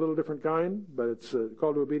 Maybe of a little different kind, but it's a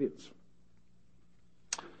call to obedience.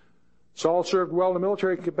 Saul served well in a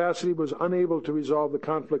military capacity, was unable to resolve the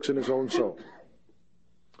conflicts in his own soul.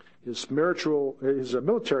 His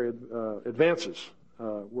military advances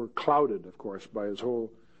were clouded, of course, by his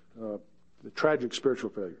whole the tragic spiritual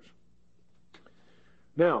failures.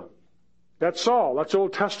 Now, that's Saul. That's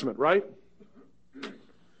Old Testament, right?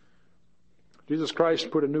 Jesus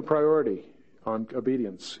Christ put a new priority on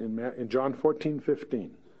obedience in John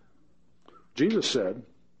 14:15. Jesus said,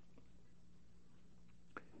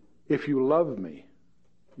 "If you love me,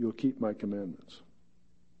 you'll keep my commandments."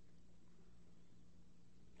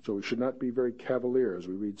 So we should not be very cavalier as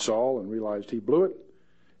we read Saul and realized he blew it,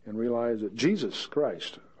 and realize that Jesus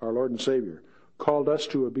Christ, our Lord and Savior, called us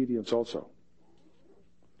to obedience also.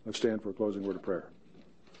 Let's stand for a closing word of prayer.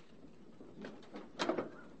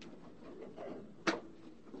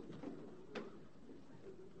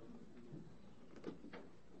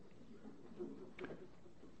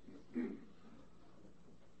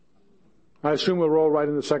 I assume we'll roll right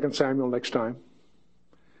into 2 Samuel next time.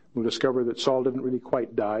 We'll discover that Saul didn't really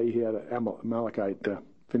quite die. He had an Amalekite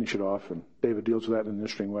finish it off, and David deals with that in an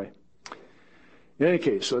interesting way. In any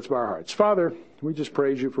case, let's bow our hearts. Father, we just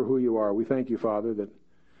praise you for who you are. We thank you, Father, that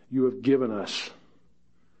you have given us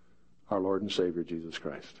our Lord and Savior, Jesus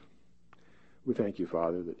Christ. We thank you,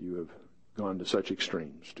 Father, that you have gone to such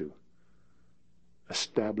extremes to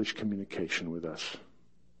establish communication with us,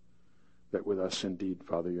 that with us, indeed,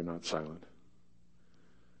 Father, you're not silent,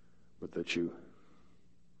 but that you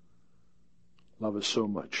love us so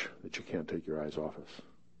much that you can't take your eyes off us.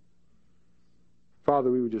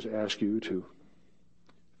 Father, we would just ask you to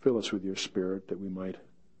fill us with your Spirit, that we might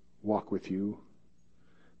walk with you,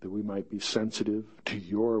 that we might be sensitive to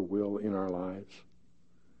your will in our lives,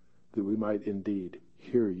 that we might indeed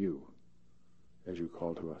hear you as you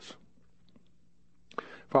call to us.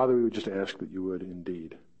 Father, we would just ask that you would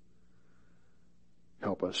indeed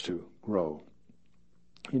help us to grow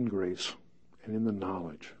in grace and in the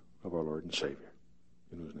knowledge of our Lord and Savior,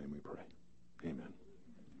 in whose name we pray. Amen.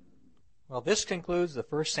 Well, this concludes the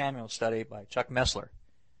 1 Samuel study by Chuck Messler.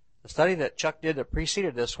 The study that Chuck did that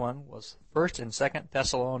preceded this one was 1 and 2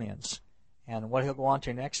 Thessalonians, and what he'll go on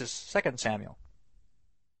to next is 2 Samuel.